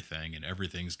about everything, and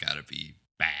everything's got to be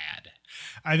bad.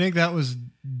 I think that was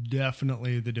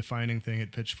definitely the defining thing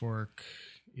at Pitchfork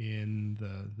in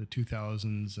the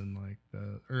 2000s and like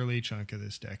the early chunk of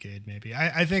this decade, maybe.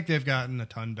 I think they've gotten a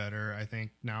ton better. I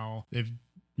think now they've,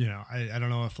 I don't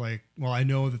know if I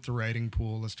know that the writing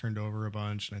pool has turned over a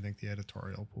bunch, and I think the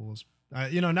editorial pool is,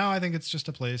 now I think it's just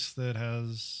a place that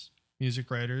has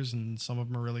music writers, and some of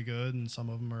them are really good and some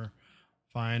of them are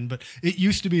fine. But it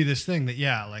used to be this thing that,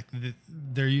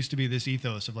 there used to be this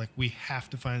ethos of like, we have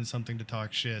to find something to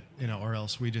talk shit, or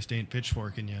else we just ain't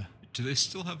pitchforking you. Do they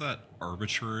still have that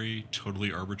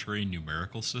totally arbitrary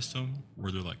numerical system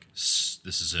where they're like, this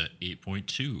is a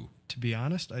 8.2? To be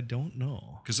honest, I don't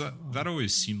know. Because that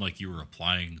always seemed like you were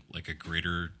applying like a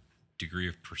greater degree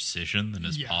of precision than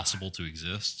is possible to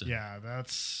exist. Yeah,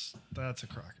 that's a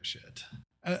crock of shit.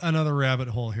 Another rabbit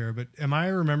hole here, but am I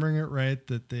remembering it right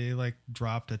that they like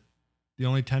dropped the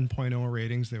only 10.0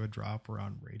 ratings they would drop were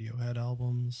on Radiohead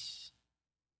albums?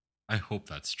 I hope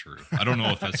that's true. I don't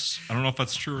know if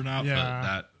that's true or not,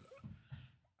 but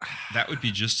that would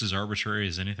be just as arbitrary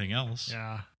as anything else.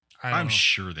 Yeah. I'm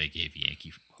sure they gave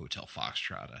Yankee Hotel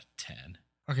Foxtrot a 10.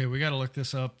 Okay, we got to look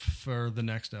this up for the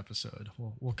next episode.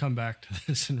 We'll come back to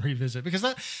this and revisit, because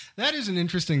that is an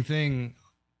interesting thing.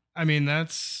 I mean,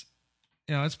 that's,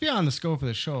 it's beyond the scope of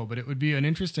the show, but it would be an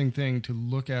interesting thing to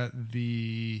look at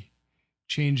the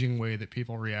changing way that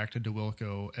people reacted to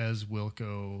Wilco as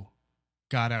Wilco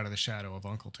got out of the shadow of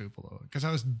Uncle Tupelo, because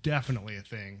that was definitely a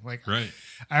thing. Like, right.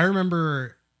 I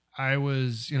remember I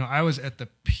was at the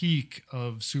peak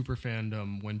of super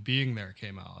fandom when Being There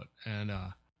came out, and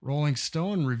Rolling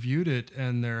Stone reviewed it,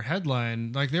 and their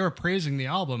headline, like, they were praising the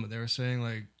album, and they were saying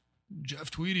like, Jeff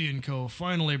Tweedy and co.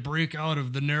 finally break out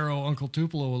of the narrow Uncle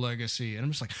Tupelo legacy. And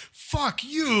I'm just like, fuck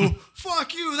you,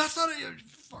 fuck you. That's not a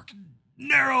fucking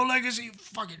narrow legacy.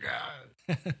 Fucking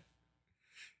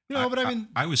but I mean,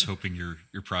 I was hoping your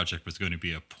project was going to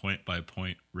be a point by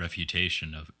point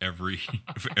refutation of every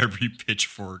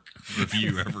Pitchfork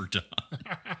review ever done.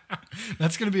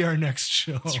 That's going to be our next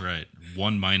show. That's right.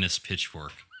 1 minus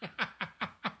Pitchfork.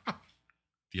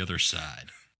 The other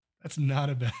side. That's not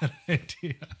a bad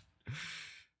idea.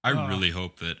 I really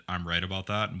hope that I'm right about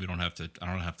that, and I don't have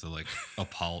to like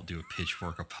do a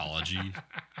Pitchfork apology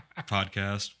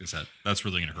podcast, because that's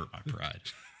really going to hurt my pride.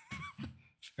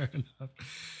 Fair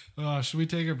enough. Should we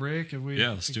take a break?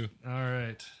 Yeah, let's do it. All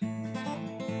right.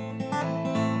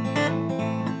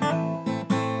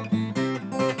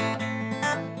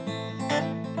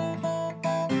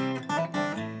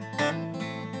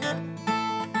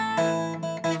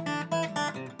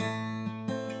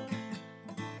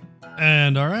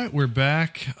 And all right, we're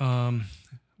back.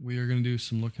 We are going to do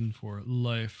some looking for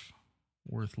Life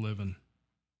Worth Living.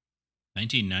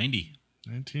 1990.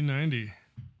 1990.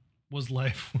 Was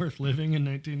life worth living in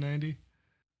 1990?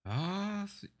 I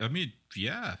mean,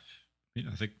 yeah.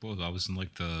 I think I was in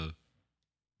like the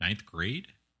 9th grade,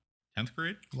 10th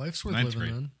grade. Life's worth living,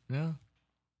 grade. Then. Yeah.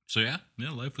 So yeah,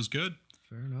 life was good.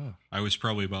 Fair enough. I was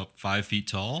probably about 5 feet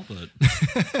tall, but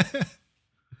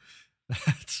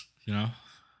that's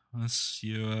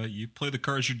you play the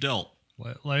cards you're dealt.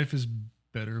 Life is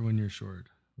better when you're short.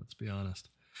 Let's be honest.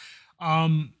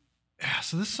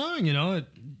 So this song,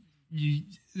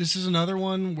 this is another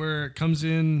one where it comes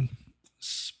in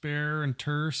spare and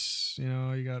terse.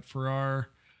 You got Farrar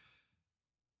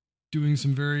doing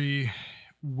some very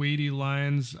weighty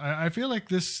lines. I feel like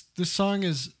this song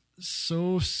is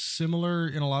so similar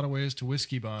in a lot of ways to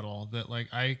Whiskey Bottle that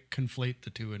like I conflate the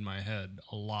two in my head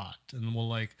a lot, and will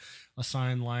like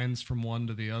assign lines from one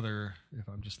to the other if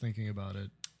I'm just thinking about it.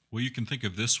 Well, you can think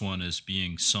of this one as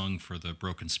being sung for the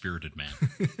broken-spirited man.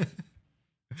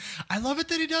 I love it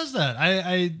that he does that.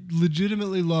 I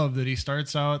legitimately love that he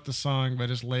starts out the song by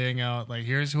just laying out, like,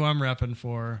 here's who I'm repping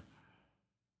for.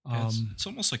 It's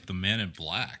almost like the Man in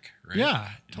Black, right? Yeah,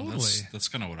 totally. That's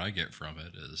kind of what I get from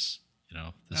it is,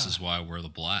 this is why I wear the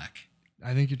black.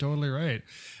 I think you're totally right.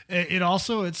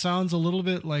 It sounds a little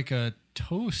bit like a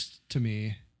toast to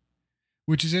me,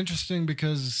 which is interesting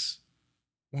because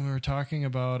when we were talking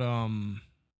about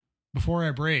Before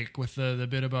I Break with the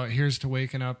bit about here's to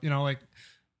waking up, like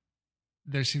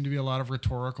there seem to be a lot of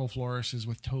rhetorical flourishes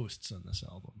with toasts on this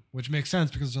album, which makes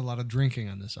sense because there's a lot of drinking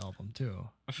on this album too.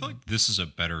 I feel like this is a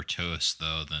better toast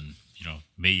though than,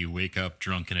 may you wake up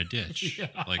drunk in a ditch. Yeah.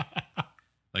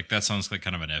 Like that sounds like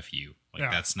kind of an FU.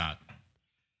 That's not,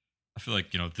 I feel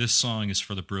like, this song is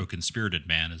for the broken spirited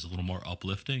man is a little more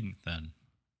uplifting than.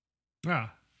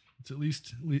 Yeah. It's at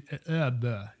least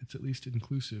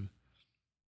inclusive.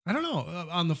 I don't know.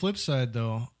 On the flip side,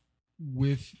 though,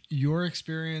 with your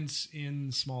experience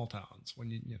in small towns,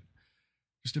 when you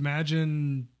just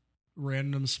imagine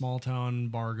random small town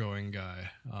bar going guy,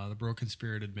 the broken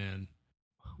spirited man,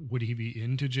 would he be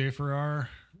into Jay Farrar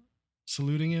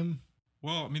saluting him?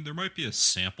 Well, I mean, there might be a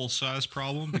sample size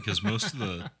problem because most of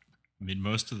the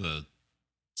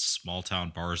small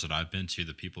town bars that I've been to,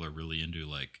 the people are really into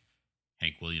like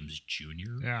Hank Williams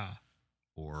Jr. Yeah.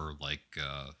 Or like,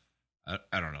 I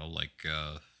don't know, like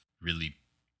really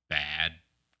bad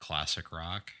classic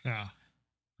rock. Yeah.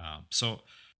 So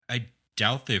I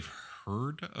doubt they've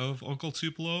heard of Uncle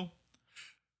Tupelo.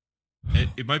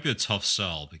 It might be a tough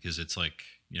sell because it's like,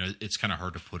 it's kind of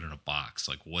hard to put in a box.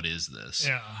 Like, what is this?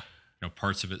 Yeah.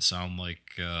 Parts of it sound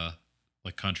like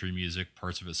country music.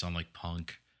 Parts of it sound like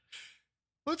punk.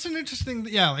 Well, it's an interesting,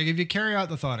 like if you carry out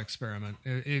the thought experiment,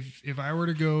 if I were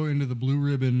to go into the Blue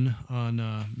Ribbon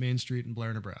on Main Street in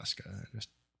Blair, Nebraska, and just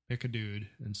pick a dude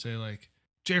and say like,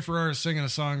 Jay Farrar is singing a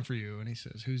song for you. And he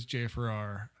says, who's Jay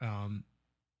Farrar?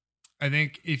 I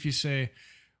think if you say,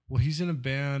 well, he's in a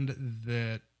band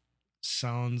that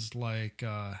sounds like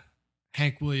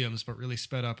Hank Williams, but really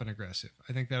sped up and aggressive,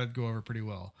 I think that'd go over pretty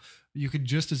well. You could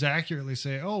just as accurately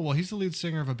say, oh, well, he's the lead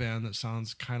singer of a band that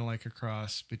sounds kind of like a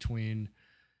cross between,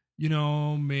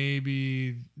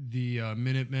 maybe the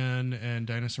Minutemen and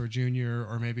Dinosaur Jr.,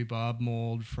 or maybe Bob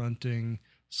Mould fronting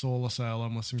Soul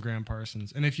Asylum with some Graham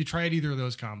Parsons. And if you tried either of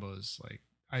those combos, like,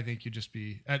 I think you'd just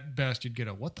be, at best, you'd get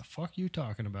a, what the fuck are you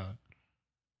talking about?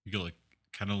 You go like,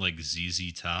 kind of like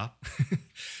ZZ Top.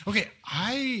 Okay,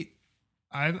 I'm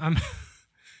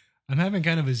having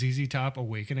kind of a ZZ Top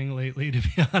awakening lately, to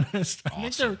be honest. I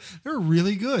think they're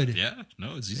really good. Yeah,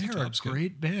 no, ZZ Top's they're a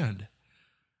great band.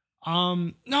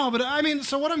 No, but I mean,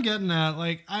 so what I'm getting at,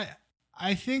 like,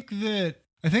 I think that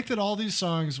all these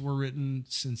songs were written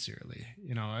sincerely.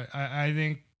 I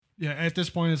think, at this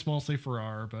point it's mostly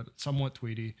Farrar, but somewhat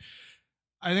Tweedy.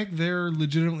 I think they're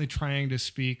legitimately trying to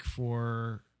speak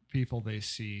for people they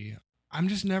see. I'm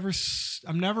never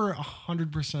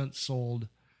 100% sold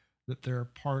that they're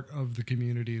part of the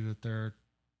community that they're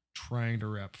trying to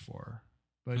rep for.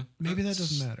 But maybe that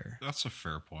doesn't matter. That's a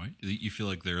fair point. You feel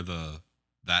like they're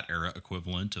that era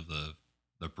equivalent of the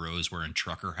bros wearing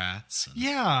trucker hats.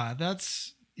 Yeah,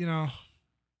 that's, I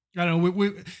don't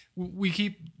know. We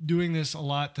keep doing this a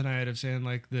lot tonight of saying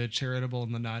like the charitable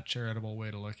and the not charitable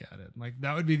way to look at it. Like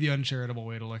that would be the uncharitable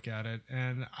way to look at it.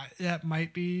 And that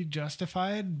might be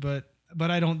justified, but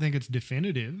I don't think it's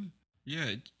definitive.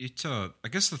 Yeah, I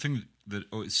guess the thing that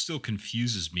it still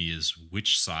confuses me is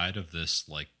which side of this,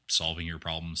 like solving your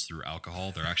problems through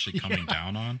alcohol, they're actually coming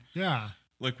down on. Yeah.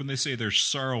 Like when they say there's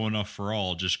sorrow enough for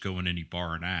all, just go in any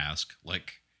bar and ask.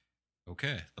 Like,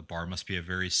 okay, the bar must be a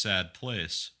very sad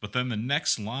place. But then the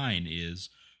next line is,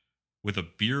 with a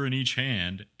beer in each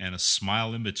hand and a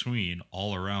smile in between,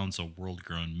 all around's a world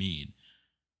grown mean.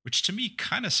 Which to me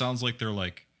kind of sounds like they're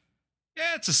like,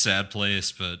 yeah, it's a sad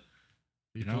place, but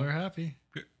people are happy.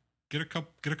 Get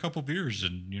a couple beers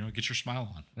and get your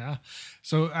smile on. Yeah.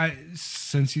 So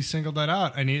since you singled that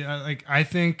out, I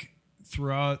think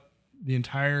throughout the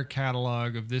entire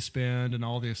catalog of this band and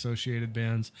all the associated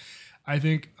bands, I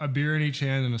think a beer in each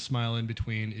hand and a smile in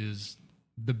between is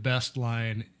the best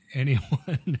line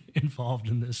anyone involved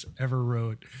in this ever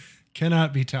wrote.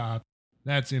 Cannot be topped.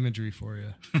 That's imagery for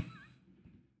you.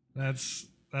 That's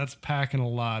packing a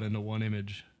lot into one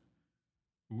image.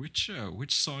 Which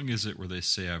song is it where they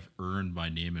say I've earned my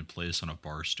name and place on a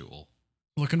bar stool?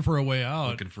 Looking for a way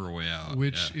out. Looking for a way out.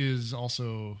 Which is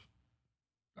also,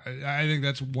 I think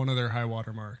that's one of their high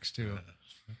water marks too.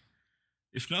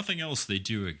 If nothing else, they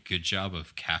do a good job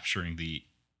of capturing the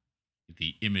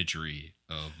imagery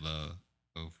of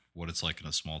what it's like in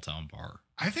a small town bar.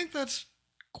 I think that's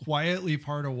quietly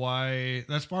part of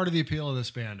the appeal of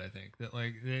this band. I think that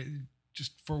they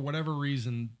just for whatever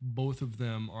reason, both of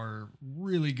them are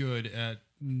really good at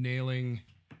nailing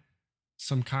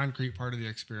some concrete part of the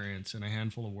experience in a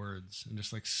handful of words and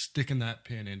just sticking that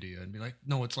pin into you and be like,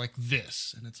 no, it's like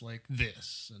this and it's like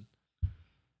this. And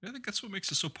I think that's what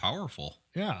makes it so powerful.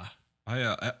 Yeah.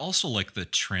 I also like the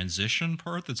transition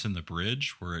part that's in the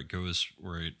bridge where it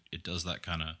does that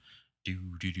kind of do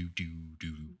do do do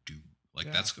do do.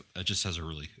 That just has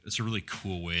it's a really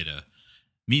cool way to.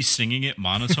 Me singing it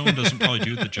monotone doesn't probably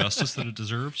do it the justice that it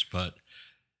deserves, but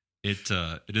it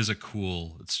is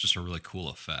it's just a really cool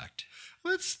effect.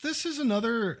 Well, this is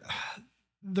another.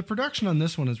 The production on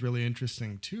this one is really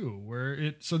interesting too.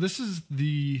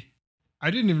 I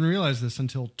didn't even realize this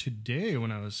until today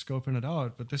when I was scoping it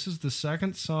out, but this is the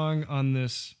second song on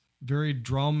this very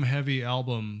drum heavy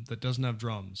album that doesn't have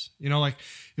drums.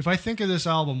 If I think of this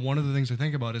album, one of the things I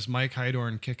think about is Mike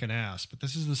Hydorn kicking ass, but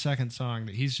this is the second song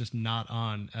that he's just not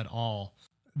on at all.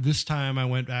 This time I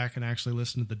went back and actually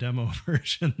listened to the demo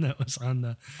version that was on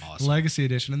the Legacy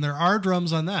edition, and there are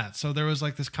drums on that. So there was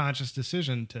this conscious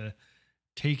decision to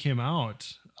take him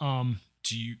out.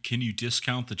 Can you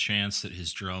discount the chance that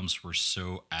his drums were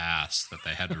so ass that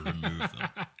they had to remove them?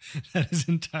 That is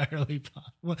entirely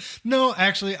possible. No,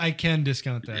 actually, I can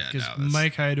discount that because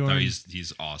Mike Hydorn. No,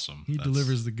 he's awesome. He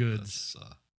delivers the goods.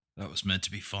 That was meant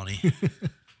to be funny.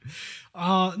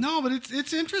 No, but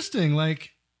it's interesting.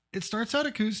 It starts out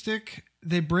acoustic.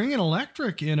 They bring an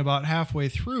electric in about halfway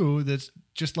through. That's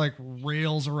just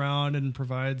rails around and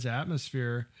provides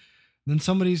atmosphere. Then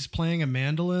somebody's playing a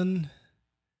mandolin.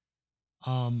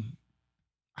 I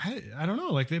don't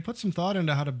know. They put some thought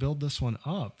into how to build this one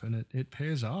up, and it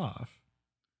pays off.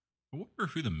 I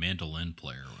wonder who the mandolin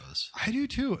player was. I do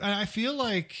too. And I feel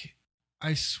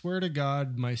I swear to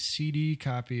God, my CD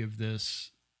copy of this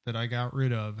that I got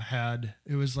rid of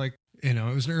it was it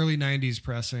was an early 90s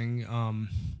pressing.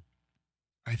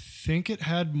 I think it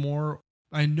had more.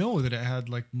 I know that it had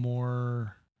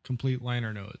more complete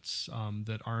liner notes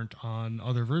that aren't on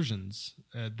other versions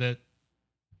that.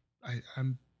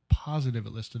 I'm positive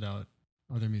it listed out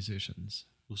other musicians.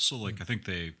 Well, so I think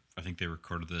they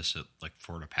recorded this at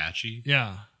Fort Apache.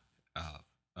 Yeah.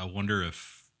 I wonder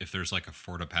if there's a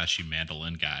Fort Apache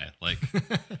mandolin guy.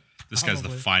 This guy's the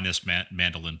finest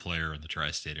mandolin player in the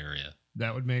tri-state area.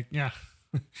 That would make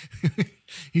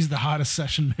he's the hottest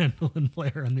session mandolin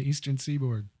player on the Eastern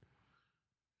Seaboard.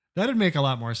 That'd make a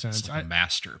lot more sense. It's a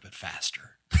master, but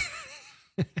faster.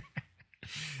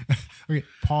 Okay,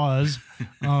 pause.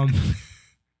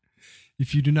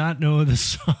 If you do not know the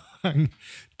song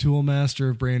Tool Master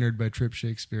of Brainerd by Trip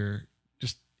Shakespeare,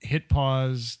 just hit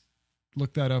pause,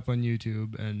 look that up on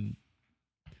YouTube, and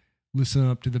listen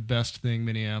up to the best thing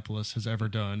Minneapolis has ever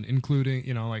done, including,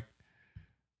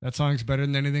 that song's better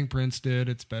than anything Prince did.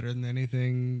 It's better than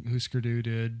anything Husker Du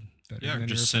did.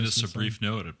 Just send us a brief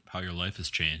note of how your life has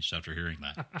changed after hearing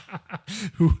that.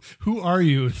 Who are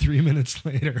you 3 minutes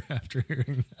later after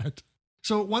hearing that?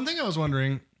 So one thing I was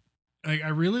wondering, I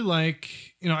really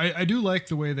I do like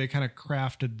the way they kind of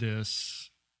crafted this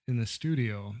in the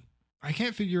studio. I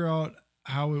can't figure out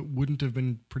how it wouldn't have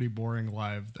been pretty boring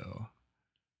live though.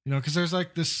 Because there's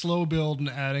this slow build and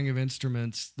adding of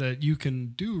instruments that you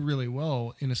can do really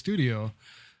well in a studio.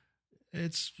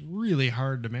 It's really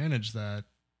hard to manage that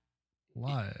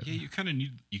live. Yeah, you kind of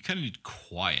need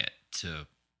quiet to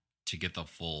get the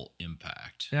full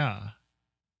impact. Yeah.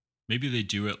 Maybe they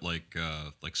do it like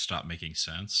Stop Making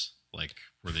Sense,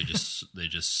 where they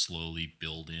just slowly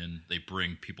build in. They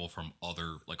bring people from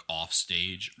other off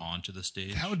stage onto the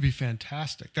stage. That would be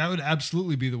fantastic. That would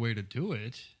absolutely be the way to do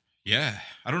it. Yeah,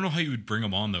 I don't know how you would bring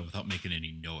them on though without making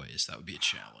any noise. That would be a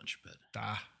challenge, but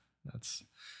that's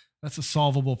a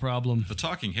solvable problem. The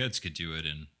Talking Heads could do it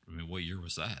in, I mean, what year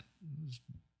was that?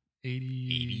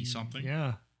 80 something?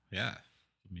 Yeah. Yeah.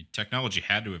 I mean, technology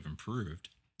had to have improved.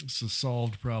 It's a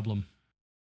solved problem.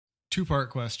 2-part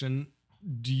question.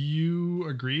 Do you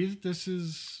agree that this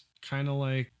is kind of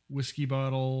like Whiskey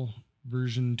Bottle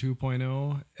version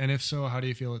 2.0? And if so, how do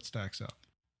you feel it stacks up?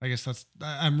 I guess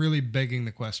I'm really begging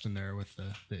the question there with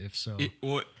the if so.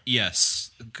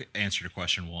 Yes. Answer to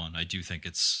question 1. I do think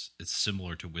it's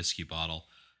similar to Whiskey Bottle.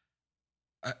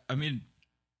 I mean,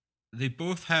 they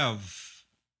both have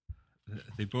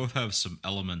some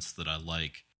elements that I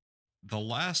like. The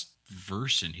last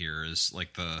verse in here is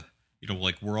like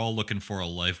like we're all looking for a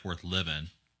life worth living.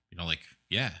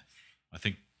 Yeah, I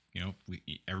think,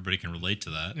 everybody can relate to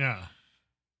that. Yeah.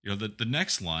 The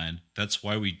next line, that's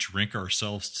why we drink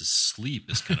ourselves to sleep,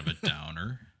 is kind of a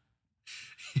downer.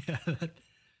 Yeah,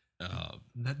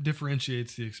 that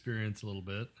differentiates the experience a little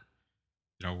bit.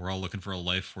 We're all looking for a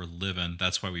life worth living.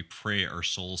 That's why we pray our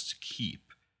souls to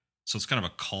keep. So it's kind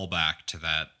of a callback to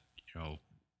that,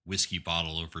 Whiskey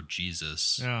Bottle over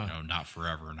Jesus. Yeah. Not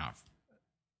forever, not.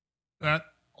 That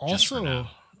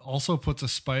also puts a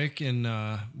spike in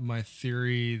my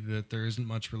theory that there isn't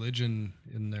much religion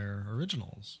in their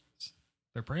originals.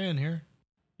 They're praying here.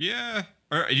 Yeah.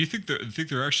 Do you think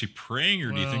they're actually praying,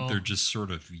 or do you think they're just sort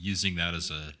of using that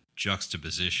as a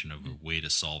juxtaposition of a way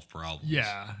to solve problems?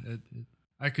 Yeah,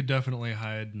 I could definitely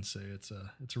hide and say it's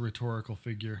a rhetorical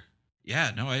figure.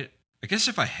 Yeah. No, I guess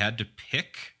if I had to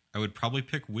pick, I would probably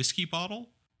pick Whiskey Bottle.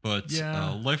 But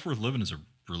Life Worth Living is a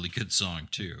really good song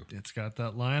too. It's got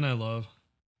that line I love.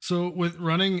 So with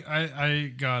running,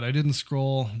 I didn't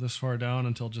scroll this far down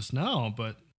until just now,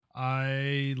 but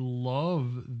I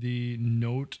love the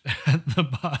note at the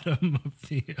bottom of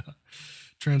the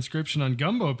transcription on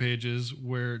Gumbo Pages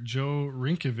where Joe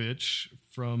Rinkovich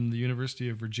from the University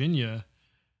of Virginia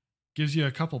gives you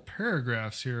a couple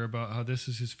paragraphs here about how this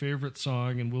is his favorite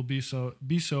song and will be so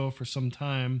for some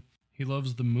time. He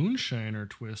loves the moonshiner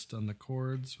twist on the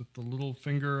chords with the little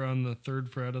finger on the 3rd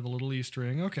fret of the little E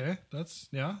string. Okay, that's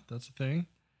a thing.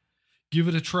 Give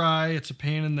it a try. It's a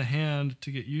pain in the hand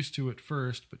to get used to at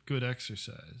first, but good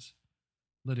exercise.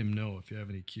 Let him know if you have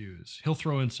any cues. He'll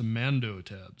throw in some mando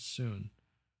tabs soon.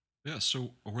 Yeah,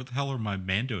 so where the hell are my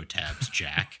mando tabs,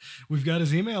 Jack? We've got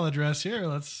his email address here.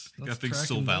 Let's got things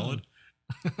still valid?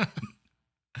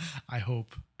 I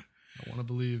hope. I want to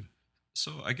believe.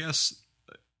 So I guess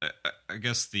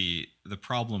the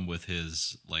problem with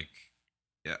his,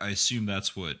 I assume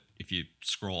that's what, if you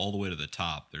scroll all the way to the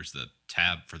top, there's the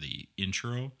tab for the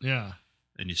intro. Yeah.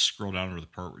 And you scroll down to the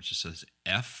part where it just says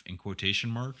F in quotation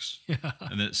marks. Yeah.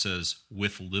 And then it says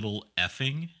with little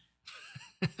effing.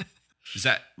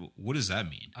 What does that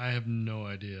mean? I have no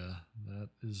idea. That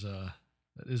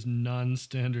is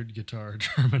non-standard guitar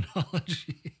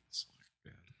terminology.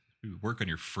 Work on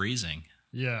your phrasing.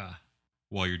 Yeah.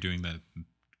 While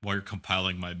you're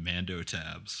compiling my mando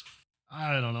tabs.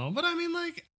 I don't know. But I mean,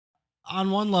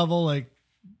 on one level,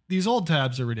 these old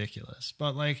tabs are ridiculous.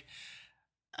 But,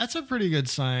 that's a pretty good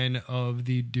sign of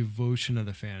the devotion of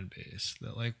the fan base.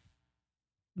 That,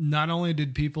 not only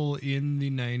did people in the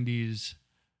 90s,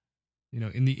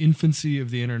 in the infancy of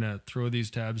the internet, throw these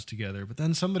tabs together, but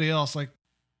then somebody else,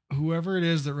 whoever it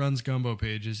is that runs Gumbo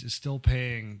Pages, is still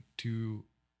paying to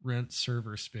rent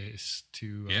server space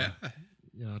to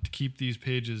keep these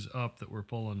pages up that we're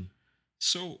pulling.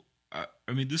 So,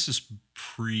 this is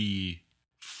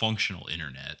pre-functional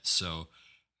internet. So,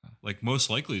 most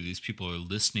likely these people are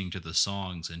listening to the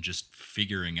songs and just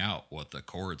figuring out what the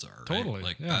chords are. Totally.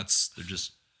 Right? They're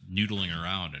just noodling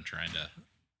around and trying to.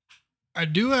 I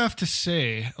do have to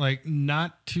say,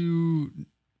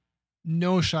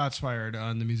 no shots fired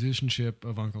on the musicianship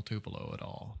of Uncle Tupelo at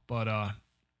all, but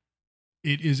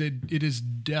it is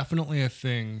definitely a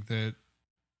thing that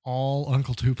all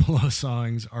Uncle Tupelo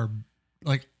songs are,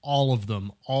 all of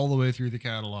them, all the way through the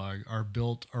catalog, are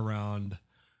built around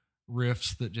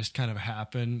riffs that just kind of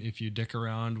happen if you dick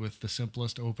around with the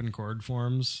simplest open chord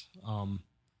forms.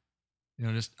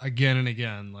 Just again and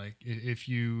again, if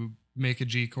you make a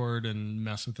G chord and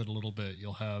mess with it a little bit,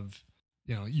 you'll have,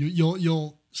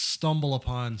 you'll stumble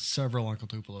upon several Uncle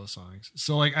Tupelo songs.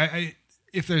 So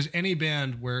if there's any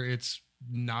band where it's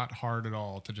not hard at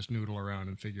all to just noodle around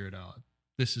and figure it out,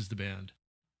 this is the band.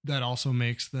 That also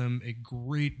makes them a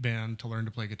great band to learn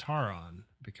to play guitar on,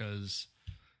 because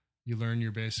you learn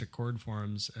your basic chord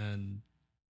forms and,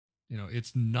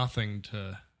 it's nothing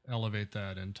to elevate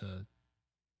that into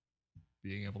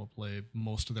being able to play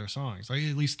most of their songs, at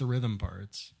least the rhythm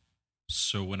parts.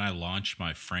 So when I launch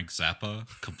my Frank Zappa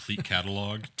complete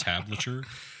catalog tablature,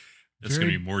 it's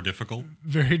going to be more difficult.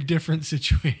 Very different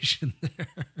situation there.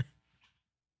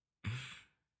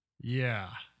 Yeah.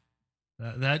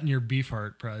 That and your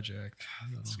Beefheart project.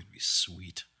 That's going to be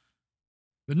sweet.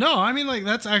 But no, I mean, like,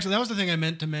 that was the thing I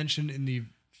meant to mention in the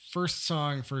first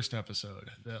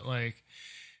episode. That, like,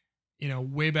 you know,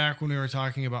 way back when we were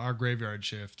talking about our graveyard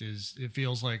shift, it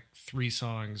feels like 3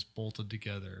 songs bolted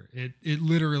together. It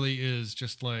literally is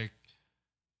just like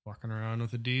walking around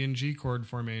with a D and G chord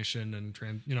formation and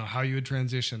how you would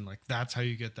transition. Like, that's how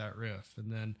you get that riff.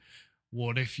 And then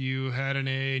what if you had an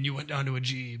A and you went down to a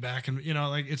G back, and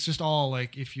like, it's just all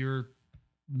like, if you're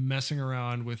messing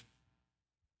around with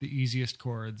the easiest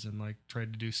chords and like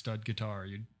tried to do stud guitar,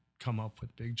 you'd come up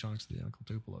with big chunks of the Uncle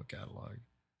Tupelo catalog.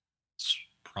 It's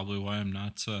probably why I'm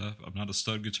not a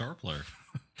stud guitar player.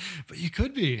 But you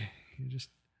could be. You just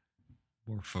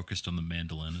more focused on the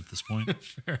mandolin at this point.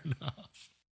 Fair enough.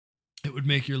 It would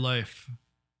make your life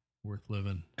worth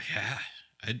living. Yeah.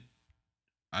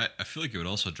 I feel like it would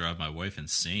also drive my wife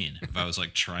insane if I was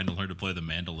like trying to learn to play the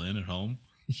mandolin at home.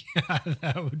 Yeah,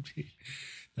 that would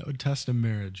test a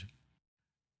marriage.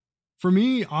 For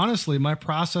me, honestly, my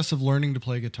process of learning to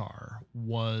play guitar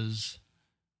was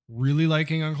really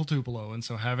liking Uncle Tupelo. And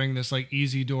so having this like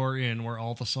easy door in where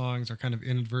all the songs are kind of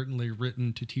inadvertently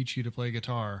written to teach you to play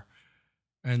guitar,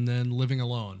 and then living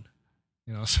alone,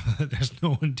 so that there's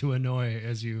no one to annoy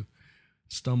as you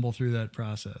stumble through that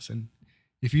process. And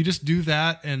if you just do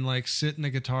that and like sit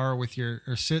with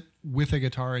a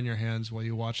guitar in your hands while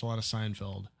you watch a lot of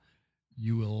Seinfeld,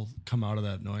 you will come out of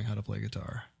that knowing how to play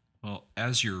guitar. Well,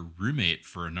 as your roommate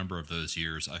for a number of those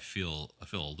years, I feel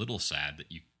a little sad that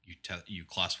you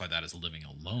classify that as living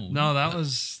alone. No,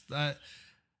 that.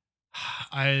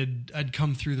 I'd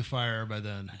come through the fire by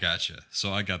then. Gotcha.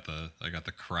 So I got the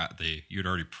craft. You'd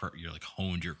already you're like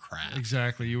honed your craft.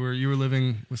 Exactly. You were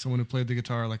living with someone who played the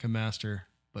guitar like a master,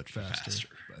 but faster.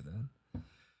 By then.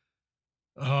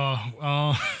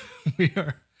 Oh, we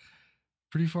are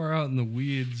pretty far out in the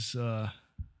weeds. Got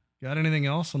anything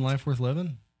else on Life Worth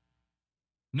Living?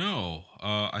 No,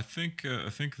 I think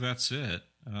that's it.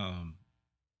 I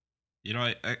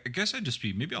guess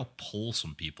maybe I'll poll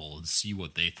some people and see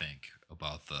what they think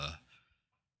about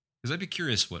because I'd be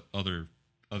curious what other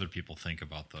people think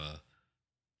about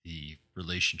the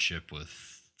relationship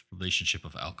of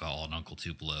alcohol and Uncle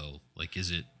Tupelo. Like,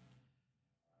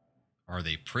 are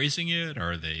they praising it?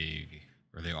 Are they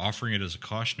offering it as a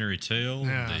cautionary tale?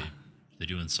 Yeah. Are they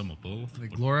doing some of both? Are they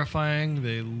glorifying?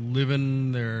 They live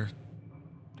in their.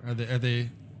 Are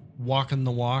they walking the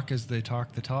walk as they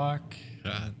talk the talk?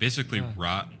 Basically,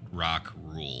 rock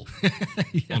rule.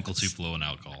 Yes. Uncle Tupelo and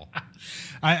alcohol.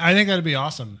 I think that'd be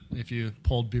awesome if you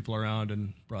pulled people around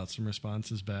and brought some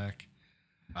responses back.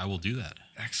 I will do that.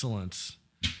 Excellent.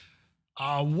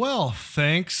 Well,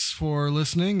 thanks for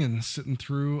listening and sitting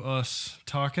through us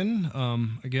talking.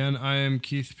 Again, I am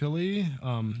Keith Pilley.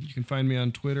 You can find me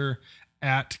on Twitter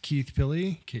at Keith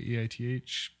Pilley,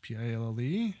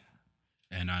 KeithPille.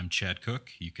 And I'm Chad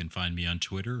Cook. You can find me on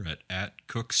Twitter at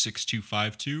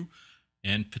Cook6252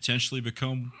 and potentially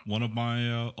become one of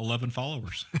my 11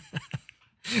 followers.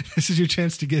 This is your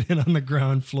chance to get in on the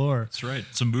ground floor. That's right.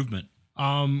 It's a movement.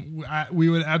 We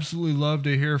would absolutely love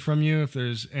to hear from you. If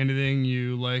there's anything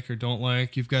you like or don't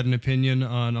like, you've got an opinion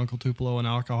on Uncle Tupelo and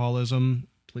alcoholism,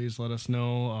 please let us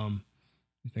know.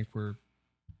 You think we're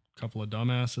a couple of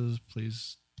dumbasses,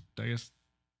 please, I guess.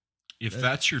 If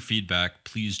that's your feedback,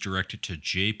 please direct it to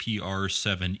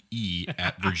jpr7e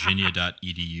at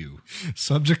virginia.edu.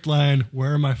 Subject line,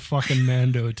 where are my fucking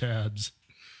Mando tabs?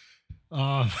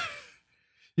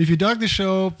 If you dug the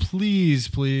show, please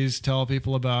tell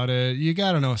people about it. You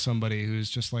got to know somebody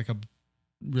who's just like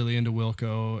really into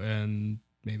Wilco and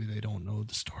maybe they don't know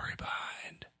the story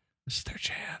behind. This is their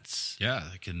chance. Yeah,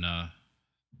 they can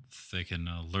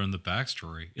learn the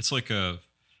backstory. It's like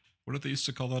what did they used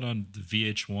to call that on the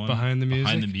VH1? Behind the music?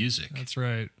 Behind the music. That's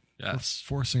right. Yes.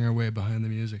 We're forcing our way behind the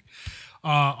music.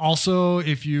 Also,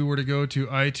 if you were to go to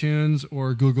iTunes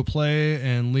or Google Play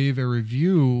and leave a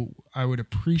review, I would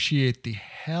appreciate the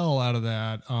hell out of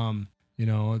that.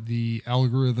 The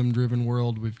algorithm-driven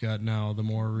world we've got now, the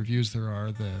more reviews there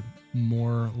are, the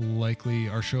more likely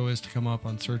our show is to come up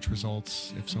on search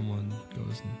results if someone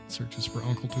goes and searches for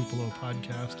Uncle Tupelo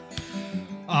podcast.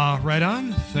 Right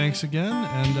on. Thanks again,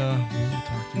 and we will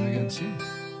talk to you again soon.